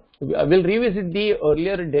think I will revisit the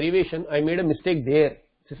earlier derivation. I made a mistake there.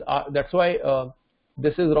 That's why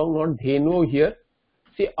this is wrong, not dhenu here.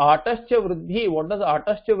 See, atascha vruddhi, what does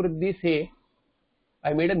atascha vruddhi say?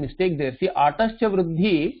 I made a mistake there. See, atascha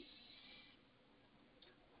vruddhi.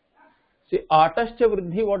 See, atascha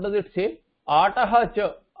vruddhi, what does it say? Ataha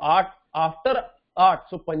cha, after at.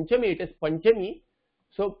 So, panchami, it is panchami.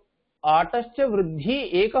 So, atascha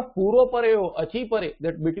vruddhi eka purva parayo, achi pare.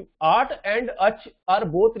 That between at and ach are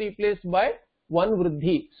both replaced by one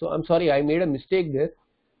vruddhi. So, I'm sorry, I made a mistake there.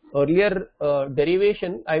 Earlier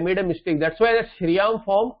derivation, I made a mistake. That's why that Shriyam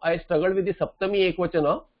form, I struggled with the Saptami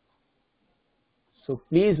Ekvachana. So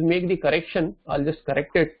please make the correction. I'll just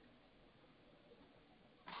correct it.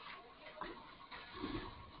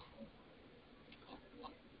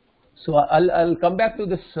 So I'll come back to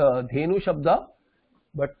this Dhenu Shabda,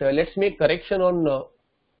 but let's make correction on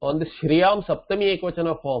the Shriyam Saptami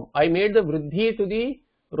Ekvachana form. I made the Vruddhi to the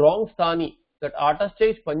wrong sthani. That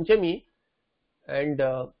Atascha is Panchami, and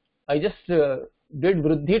I just did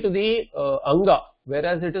Vruddhi to the Anga,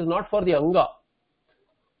 whereas it is not for the Anga.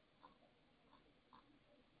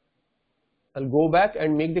 I'll go back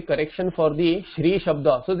and make the correction for the Shri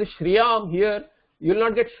Shabda. So the Shriyam here, you will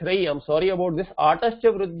not get Shri. I'm sorry about this. Atascha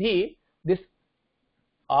Vruddhi, this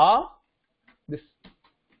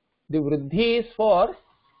the Vruddhi is for,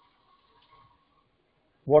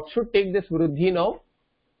 what should take this Vruddhi now?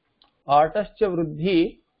 Atascha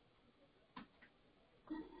Vruddhi,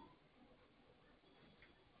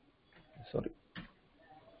 sorry.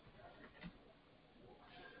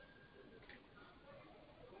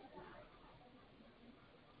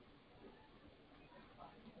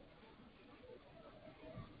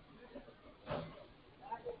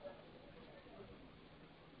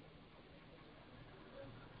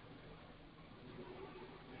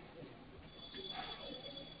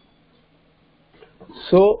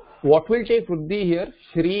 So what will take Vruddhi here?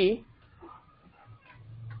 Shri,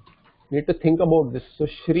 need to think about this. So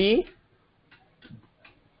Shri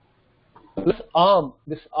plus Am,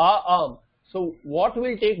 this Am. So what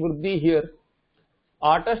will take Vruddhi here?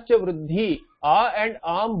 Atascha Vruddhi, A and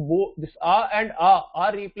Am, both, this A and A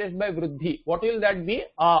are replaced by Vruddhi. What will that be?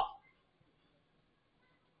 A.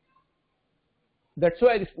 That's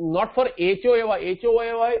why this not for Echo Yava.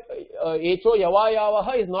 Echo Yava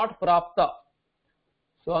Yavaha is not Prapta.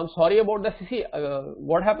 So I'm sorry about that. See,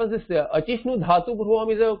 what happens is Achishnu Dhatu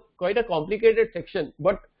Bhruvam is quite a complicated section,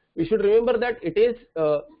 but we should remember that it is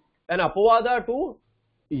an apavada to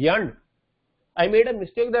Yand. I made a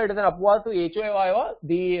mistake that it is an apavada to Echo Yava.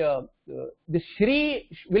 The Shri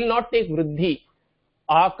will not take Vruddhi.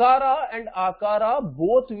 Akara and Akara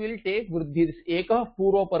both will take Vruddhi. This Ekah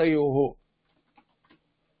Purva Parayoho.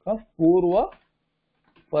 Purva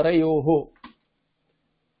Parayoho.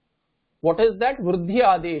 What is that? Vruddhi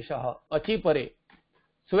Adeshaha, Achi Pare.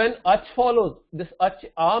 So when Ach follows, this Ach,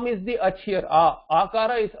 Am is the Ach here,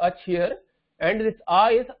 Akara is Ach here, and this A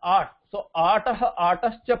is At. So Ataha,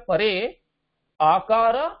 Atascha Pare,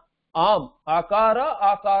 Akara, Am,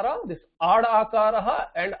 Akara, this Ad Akaraha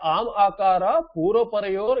and Am Akara, Puro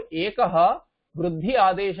Parayor, Ekaha, Vruddhi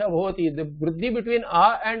Adesha Bhavati. The Vruddhi between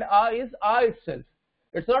A and A is A itself.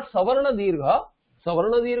 It's not Savarna Dirgha.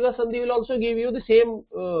 Savarna Dirgha Sandhi will also give you the same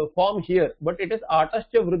form here, but it is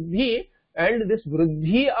Atascha Vruddhi, and this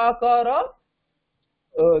Vruddhi Akara,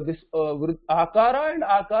 Akara and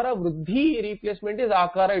Akara Vruddhi replacement is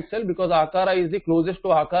Akara itself, because Akara is the closest to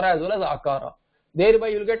Akara as well as Akara. Thereby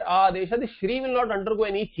you will get Adesha. The Shri will not undergo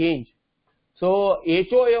any change. So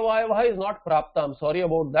Echo Yavayavaha is not Prapta. I'm sorry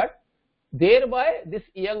about that. Thereby this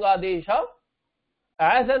Iyang Adesha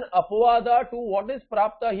as an apavada to what is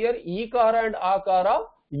Prapta here, Ikara and Akara,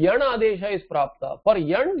 Yan Adesha is Prapta. For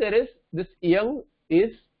Yan there is this Iyang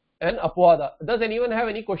is an apavada. Does anyone have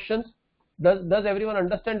any questions? Does everyone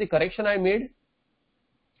understand the correction I made?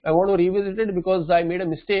 I want to revisit it because I made a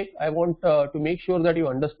mistake. I want to make sure that you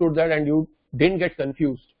understood that and you didn't get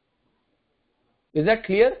confused. Is that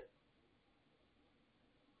clear?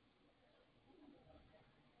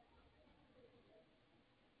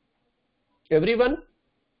 Everyone?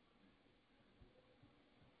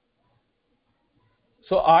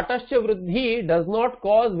 So Atascha Vruddhi does not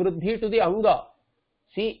cause Vruddhi to the Anga.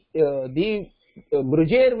 See, the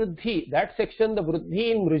Mrujer Vruddhi, that section, the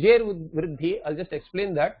Vruddhi in Mrujer Vruddhi, I'll just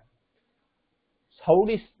explain that. How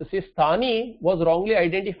this Sthani was wrongly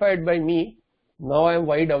identified by me. Now I am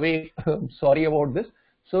wide awake. I'm sorry about this.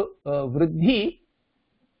 So Vruddhi,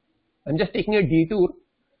 I'm just taking a detour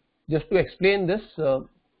just to explain this. What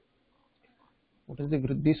is the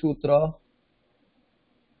Vruddhi Sutra?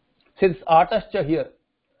 Since Atascha here.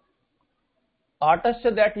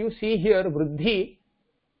 Atascha that you see here, Vruddhi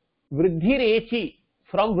Rechi.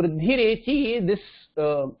 From Vruddhi Rechi, this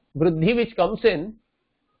Vruddhi which comes in,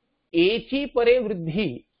 Echi Pare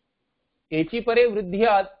Vruddhi. Echi Pare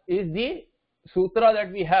Vruddhi is the sutra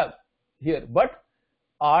that we have here. But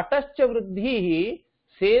atascha vriddhi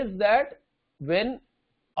says that when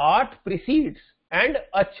at precedes and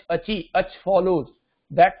ach follows,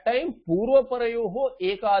 that time purva parayoho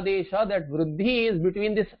ekadesha, that vriddhi is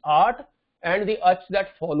between this at and the ach that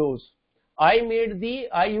follows. I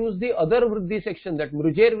used the other vriddhi section, that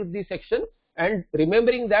mrujer vriddhi section, and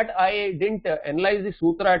remembering that I didn't analyze the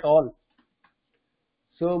sutra at all.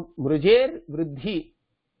 So mrujer vriddhi,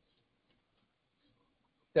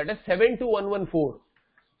 that is 72114.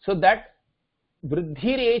 So that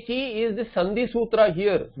vriddhi rechi is the sandhi sutra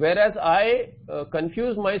here, whereas I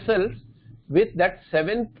confused myself with that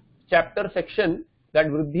 7th chapter section, that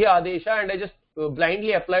vriddhi adesha, and I just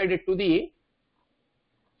blindly applied it to the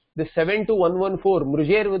 72114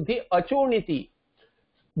 mrujer vriddhi achoniti.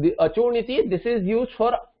 The achoniti, this is used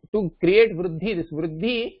for to create vriddhi. This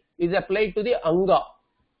vriddhi is applied to the anga.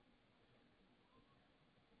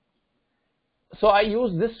 So I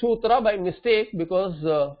used this sutra by mistake, because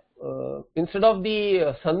instead of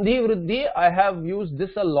the sandhi vriddhi, I have used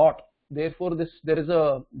this a lot. Therefore, there is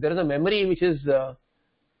a memory which is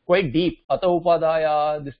quite deep. Ata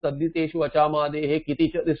upadaya, this tadditeshu achamadehe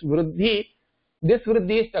kiticha, this vriddhi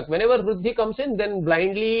is stuck. Whenever vriddhi comes in, then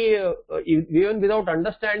blindly, even without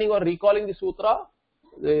understanding or recalling the sutra,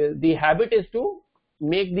 the habit is to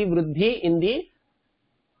make the vriddhi in the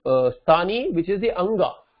sthani, which is the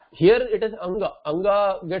anga. Here it is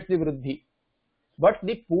anga gets the vriddhi. But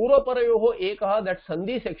the purva parayoho ekaha, that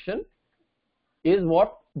sandhi section, is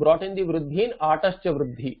what brought in the vriddhi in atascha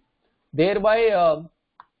vriddhi. Thereby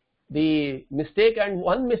the mistake, and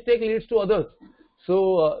one mistake leads to others.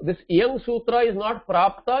 So this iyang sutra is not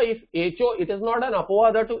prapta if echo, it is not an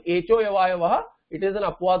apavada to echo yavayavaha, it is an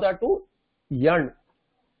apavada to yan.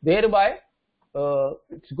 Thereby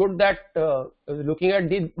it's good that looking at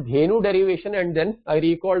the dhenu derivation, and then I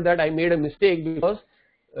recalled that I made a mistake, because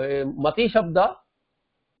mati shabda,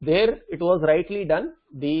 there it was rightly done.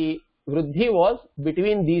 The vriddhi was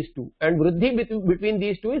between these two, and vriddhi between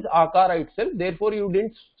these two is akara itself. Therefore you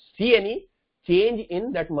didn't see any change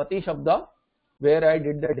in that mati shabda where I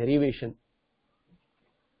did the derivation.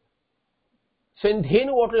 So in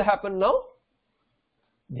dhenu, what will happen now?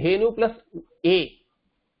 Dhenu plus a.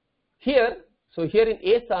 Here, so here in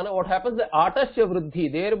a sthana, what happens? The atasya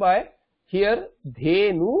vriddhi, thereby here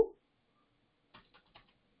dhenu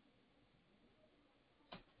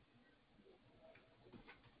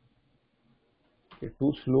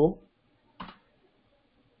too slow.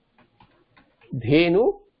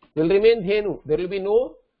 Dhenu will remain dhenu. There will be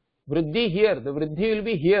no vriddhi here. The vriddhi will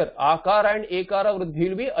be here. Akara and ekara vriddhi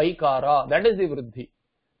will be aikara. That is the vriddhi.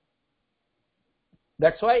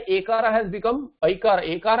 That's why ekara has become aikara.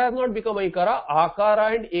 Ekara has not become aikara.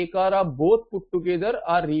 Akara and ekara both put together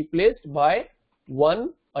are replaced by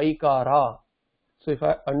one aikara. So if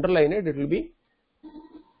I underline it, it will be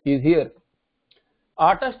easier.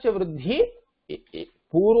 Atascha vriddhi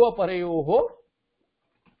purva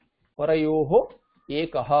parayoho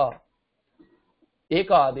ekaha, eka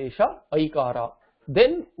adesha aikara.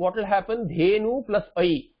 Then what will happen? Dhenu plus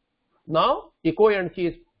ai. Now equivalency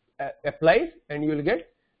is applies, and you will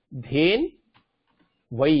get dhen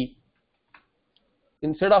vai.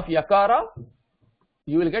 Instead of yakara,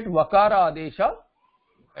 you will get vakara adesha,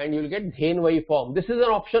 and you will get dhen vai form. This is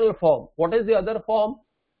an optional form. What is the other form?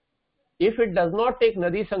 If it does not take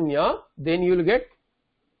nadi sanya, then you will get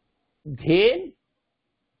dhen,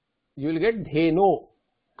 you will get dheno.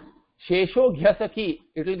 Shesho ghyasaki,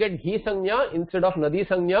 it will get ghi sanya instead of nadi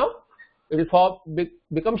sanya, it will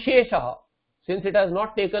become sheshaha. Since it has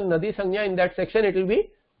not taken nadi sanya in that section, it will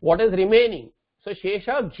be what is remaining. So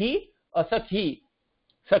shesha ghi asakhi.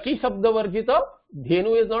 Saki shabda varjita,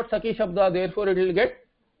 dhenu is not saki shabda, therefore it will get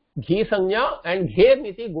ghi sanya and gher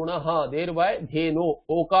niti gunaha, thereby dheno,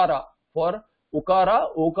 okara. For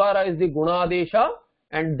ukara, okara is the guna adesha,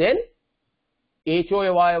 and then echo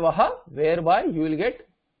yavayavaha, whereby you will get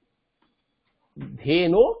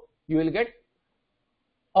dheno, you will get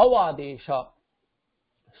avadesha.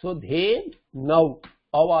 So dhe now,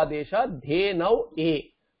 avadesha, dhe now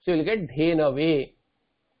a. So you will get dhenave.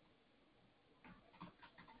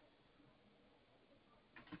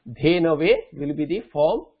 Dhenave will be the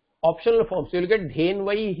form, optional form. So you will get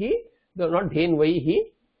dhenvaihi, not dhenvaihi,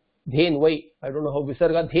 dhenvai. I don't know how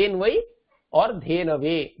visarga, dhenvai or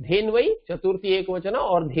dhenave. Dhenvai, chaturthi ekvachana,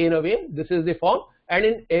 or dhenave. This is the form. And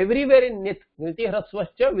in everywhere in nit, niti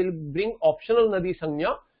hrasvascha will bring optional nadi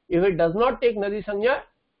sanya. If it does not take nadi sanya,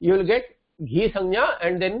 you will get ghi sanya,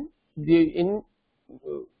 and then in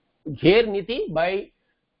gher niti, by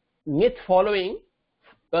nit following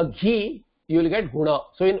ghi, you will get guna.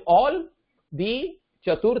 So in all the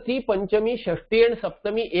chaturthi, panchami, shashti and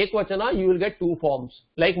saptami ekvachana, you will get two forms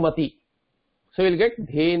like mati. So you will get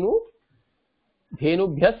dhenu,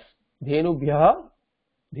 dhenubhyas, dhenubhyah,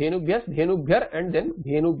 dhenubhyas, dhenubhyar and then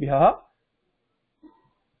dhenubhyah.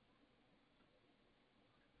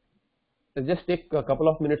 Let's just take a couple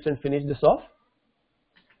of minutes and finish this off.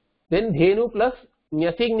 Then dhenu plus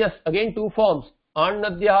nyasinyas, again two forms. An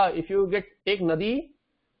nadyah, if you take nadi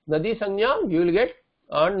sanya, you will get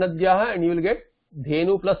an nadyah and you will get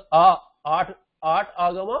dhenu plus a, art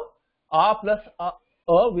agama, a plus a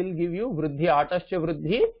will give you vruddhi, atascha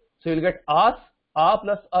vruddhi. So you will get as, a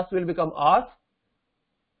plus as will become as,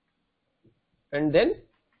 and then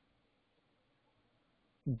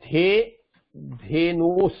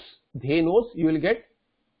dhenos you will get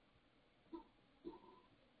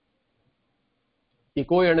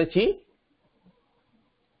ikoyanachi.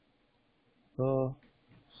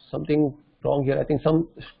 Something wrong here. I think some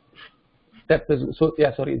step is so.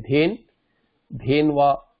 Yeah, sorry.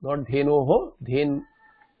 Dhenva, not dhenoho. Dhen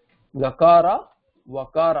nakara,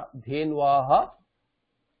 vakara, dhenvaha.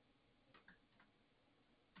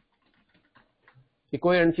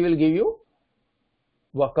 Ikoyanchi will give you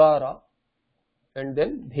vakara, and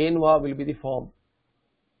then dhenva will be the form.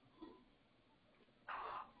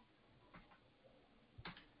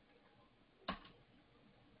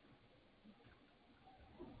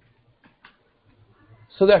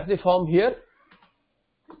 So that's the form here.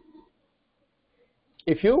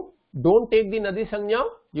 If you don't take the nadi sanya,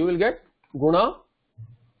 you will get guna,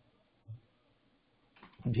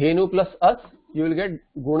 dhenu plus as, you will get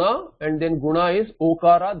guna, and then guna is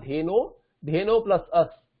okara, dheno plus as.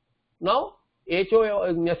 Now echo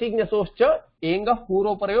nyasoscha enga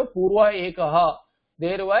purvaparayo purva ekaha.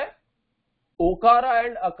 Thereby okara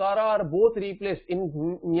and akara are both replaced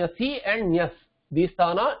in nyasi and nyas. These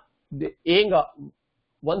sthana the enga.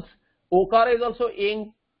 Once okara is also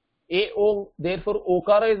eng, aong, therefore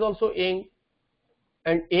okara is also eng,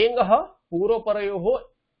 and engaha purvaparayoho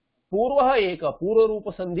purvaha eka, purva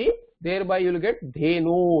rupa sandhi. Thereby you will get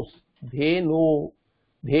dhenos.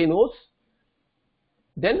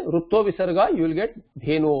 Then rutva visarga you will get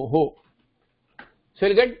dhenoho. So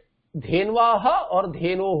you will get dhenvaha or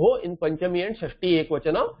dhenoho in panchami and shashti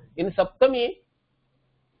ekvachana. In saptami,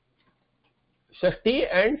 shashti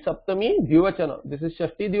and saptami dvivachana. This is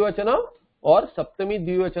shashti dvivachana or saptami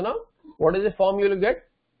dvivachana. What is the form you will get?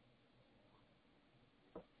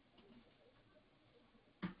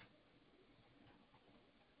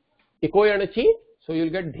 Ikoyanachi. So you will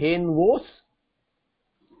get dhenvos,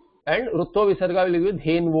 and rutva visarga will give you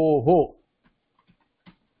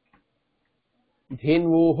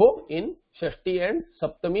dhenvoho in shashti and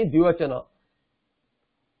saptami dvivachana.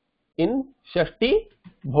 In shashti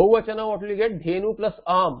bhuvachana, what will you get? Dhenu plus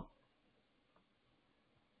am,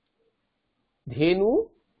 dhenu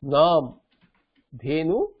nam,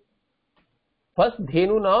 dhenu. First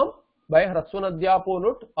dhenu nam by hrasvanadhyapo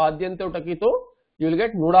nut adyanta utakito, you will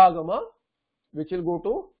get nudagama, which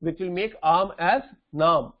will make am as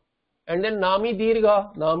nam, and then nami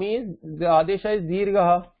dirgha. Nami is the adesha is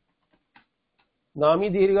dirgha. Nami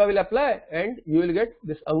dirgha will apply, and you will get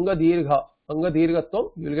this anga dirgha. Anga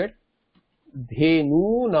dirghatvam, you will get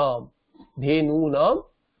dhenu nam.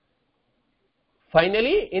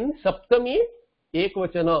 Finally, in saptami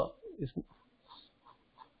ekvachana,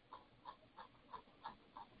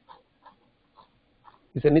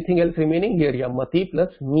 is anything else remaining here? Yeah, mati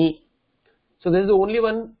plus mi. So there is the only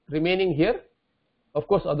one remaining here. Of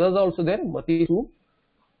course, others are also there. Mati too,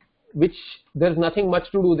 which there is nothing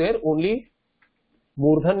much to do there. Only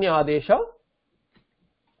murdhanya adesha.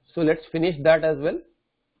 So let's finish that as well.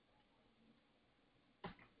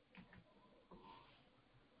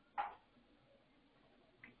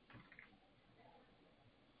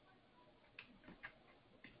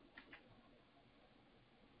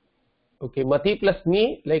 Okay, mati plus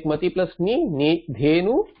ni, like mati plus ni,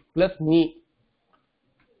 dhenu plus ni.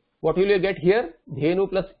 What will you get here? Dhenu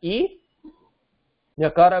plus e,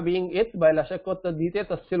 nyakara being it by lashakot tadhite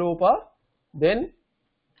tasya. Then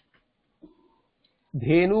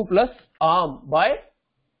dhenu plus am by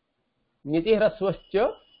niti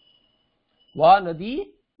hrasvascha va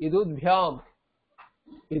nadi idudbhyam.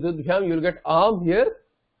 Idudbhyam, you will get am here,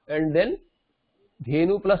 and then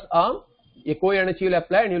dhenu plus am. Ikoyanachi will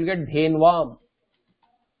apply, and you will get dhenvam.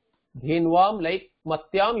 Dhenvam, like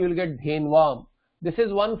matyam, you will get dhenvam. This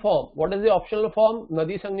is one form. What is the optional form?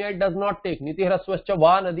 Nadi sanya it does not take. Niti hrasvascha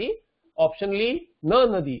va nadi, optionally na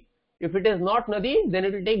nadi. If it is not nadi, then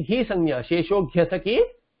it will take ghi sanya, shesho ghyasaki,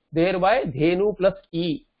 thereby dhenu plus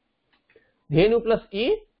e. Dhenu plus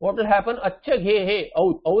e, what will happen? Achcha ghe he,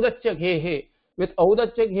 audachcha ghe he. With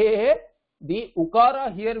audachcha ghe he, the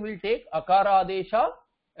ukara here will take akara adesha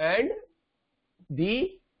and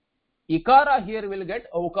the ikara here will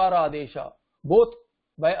get aukara adesha, both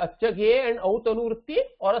by achaghe and out anuvritti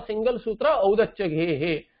or a single sutra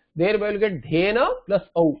audachaghe. Thereby you will get dhena plus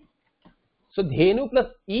au. So dhenu plus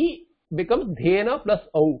e becomes dhena plus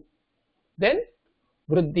au. Then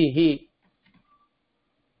vriddhihi.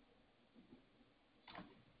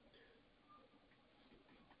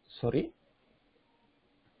 Sorry.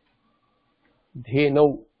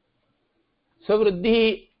 Dhenau. So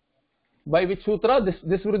vriddhi by which sutra?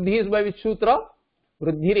 This vriddhi is by which sutra?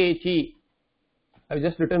 Vriddhirechi. I have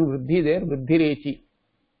just written vriddhi there. Vriddhirechi.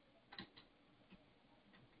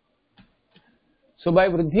 So by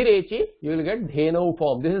vriddhirechi you will get dhenau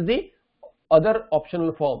form. This is the other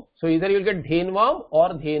optional form. So either you will get dhenvam or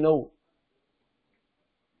dhenau.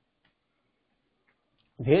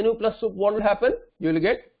 Dhenu plus sup, what will happen? You will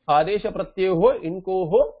get adesha pratyayo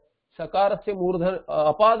inkoho sakarasya murdhan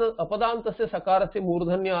apadantasya sakarasya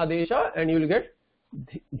murdhanya adesha, and you will get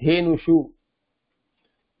dhenushu.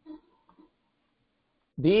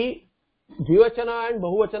 The dvivachana and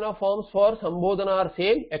bahuvachana forms for sambodhana are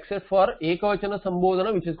same except for ekavachana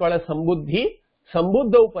sambodhana, which is called as sambuddhi.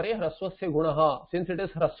 Sambuddha upare hraswasya gunaha. Since it is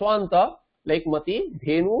hraswanta like mati,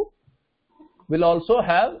 dhenu will also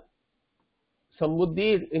have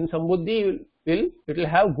sambuddhi. In sambuddhi it will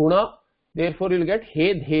have guna. Therefore you will get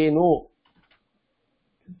he dheno.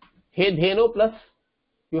 He dheno plus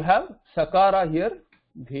you have sakara here.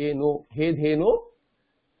 Dheno. He dheno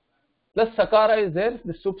plus sakara is there.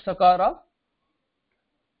 The sup sakara.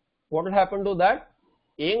 What will happen to that?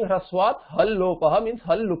 Eng hraswat hal lopaha means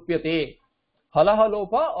hal lupyate. Halaha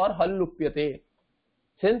lopa or hal lupyate.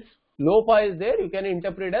 Since lopa is there, you can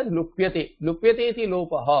interpret as lupyate. Lupyate iti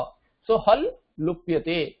lopaha. So hal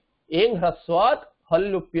lupyate. Eng hraswat hal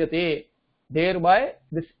lupyate. Thereby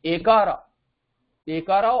this ekara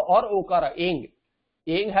or okara,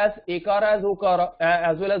 eng has ekara as okara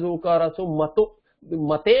as well as okara. So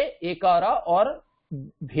mate ekara or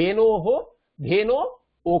dheno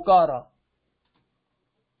okara.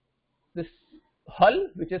 This hal,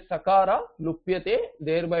 which is sakara, lupyate,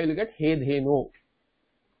 thereby you will get he dheno.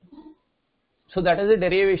 So that is the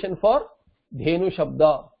derivation for dhenu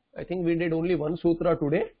shabda. I think we did only one sutra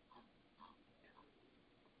today,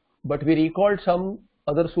 but we recalled some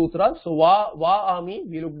other sutras. So va ami,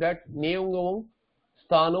 we looked at neungavang,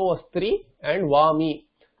 stano astri and vami.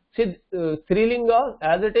 See, Strilinga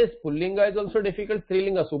as it is, Pullinga is also difficult.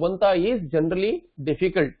 Strilinga Subanta is generally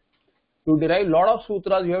difficult. To derive lot of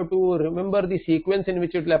sutras, you have to remember the sequence in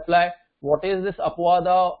which it will apply. What is this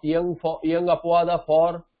apvada, young apvada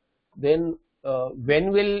for? Then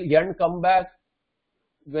when will yan come back?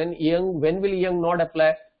 When will yang not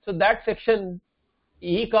apply? So that section,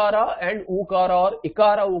 ikara and ukara or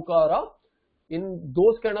ikara ukara, in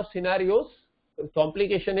those kind of scenarios,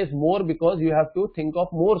 complication is more because you have to think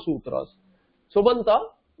of more sutras. Subanta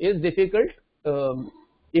is difficult.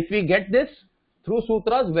 If we get this through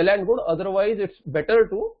sutras, well and good. Otherwise, it's better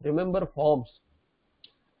to remember forms.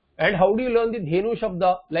 And how do you learn the dhenu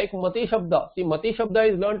shabda? Like mati shabda. See, mati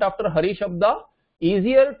shabda is learnt after hari shabda.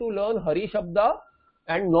 Easier to learn hari shabda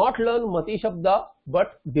and not learn mati shabda,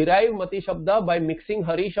 but derive mati shabda by mixing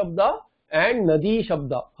hari shabda and nadi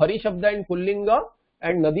shabda. Hari shabda in Pullinga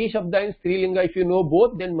and nadi shabda in Strilinga. If you know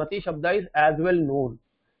both, then mati shabda is as well known,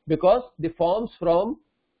 because the forms from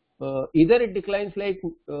either it declines like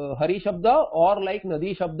hari shabda or like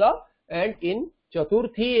nadi shabda, and in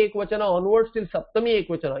chaturthi ekvachana onwards till saptami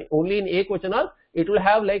ekvachana, only in ekvachana it will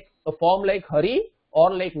have like a form like hari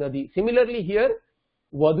or like nadi. Similarly here,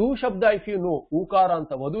 vadhu shabda, if you know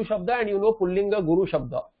ukaranta vadhu shabda, and you know Pullinga guru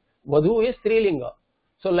shabda, vadhu is Strilinga.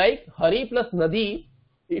 So like hari plus nadi,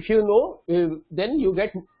 if you know, then you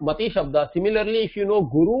get mati shabda. Similarly, if you know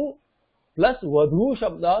guru plus vadhu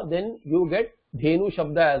shabda, then you get dhenu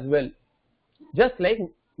shabda as well, just like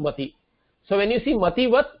mati. So when you see mati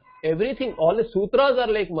vat, everything, all the sutras are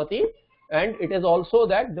like mati, and it is also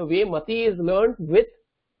that the way mati is learnt with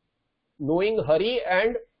knowing hari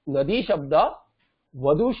and nadi shabda,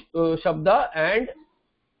 vadhu shabda and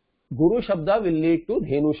guru shabda will lead to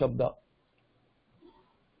dhenu shabda.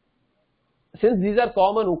 Since these are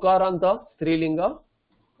common, ukaranta, Strilinga,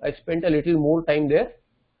 I spent a little more time there.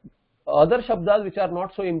 Other shabdas which are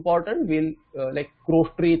not so important, we'll like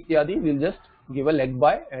kroshtri ityadi, we'll just give a leg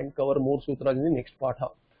by and cover more sutras in the next patha.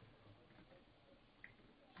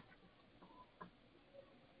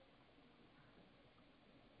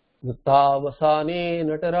 Nutavasane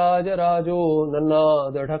nataraja rajo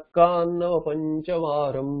nanna dadhakkannava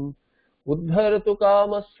panchavaram उद्धरतु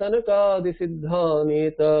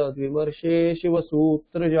कामस्सनकादिसिद्धानेतद्विमर्शे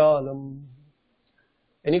शिवसूत्रजालम्.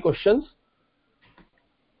 Any questions?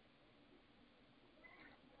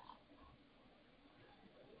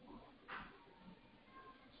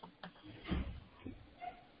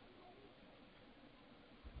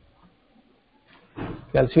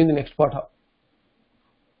 I'll see you in the next part.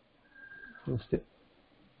 Namaste.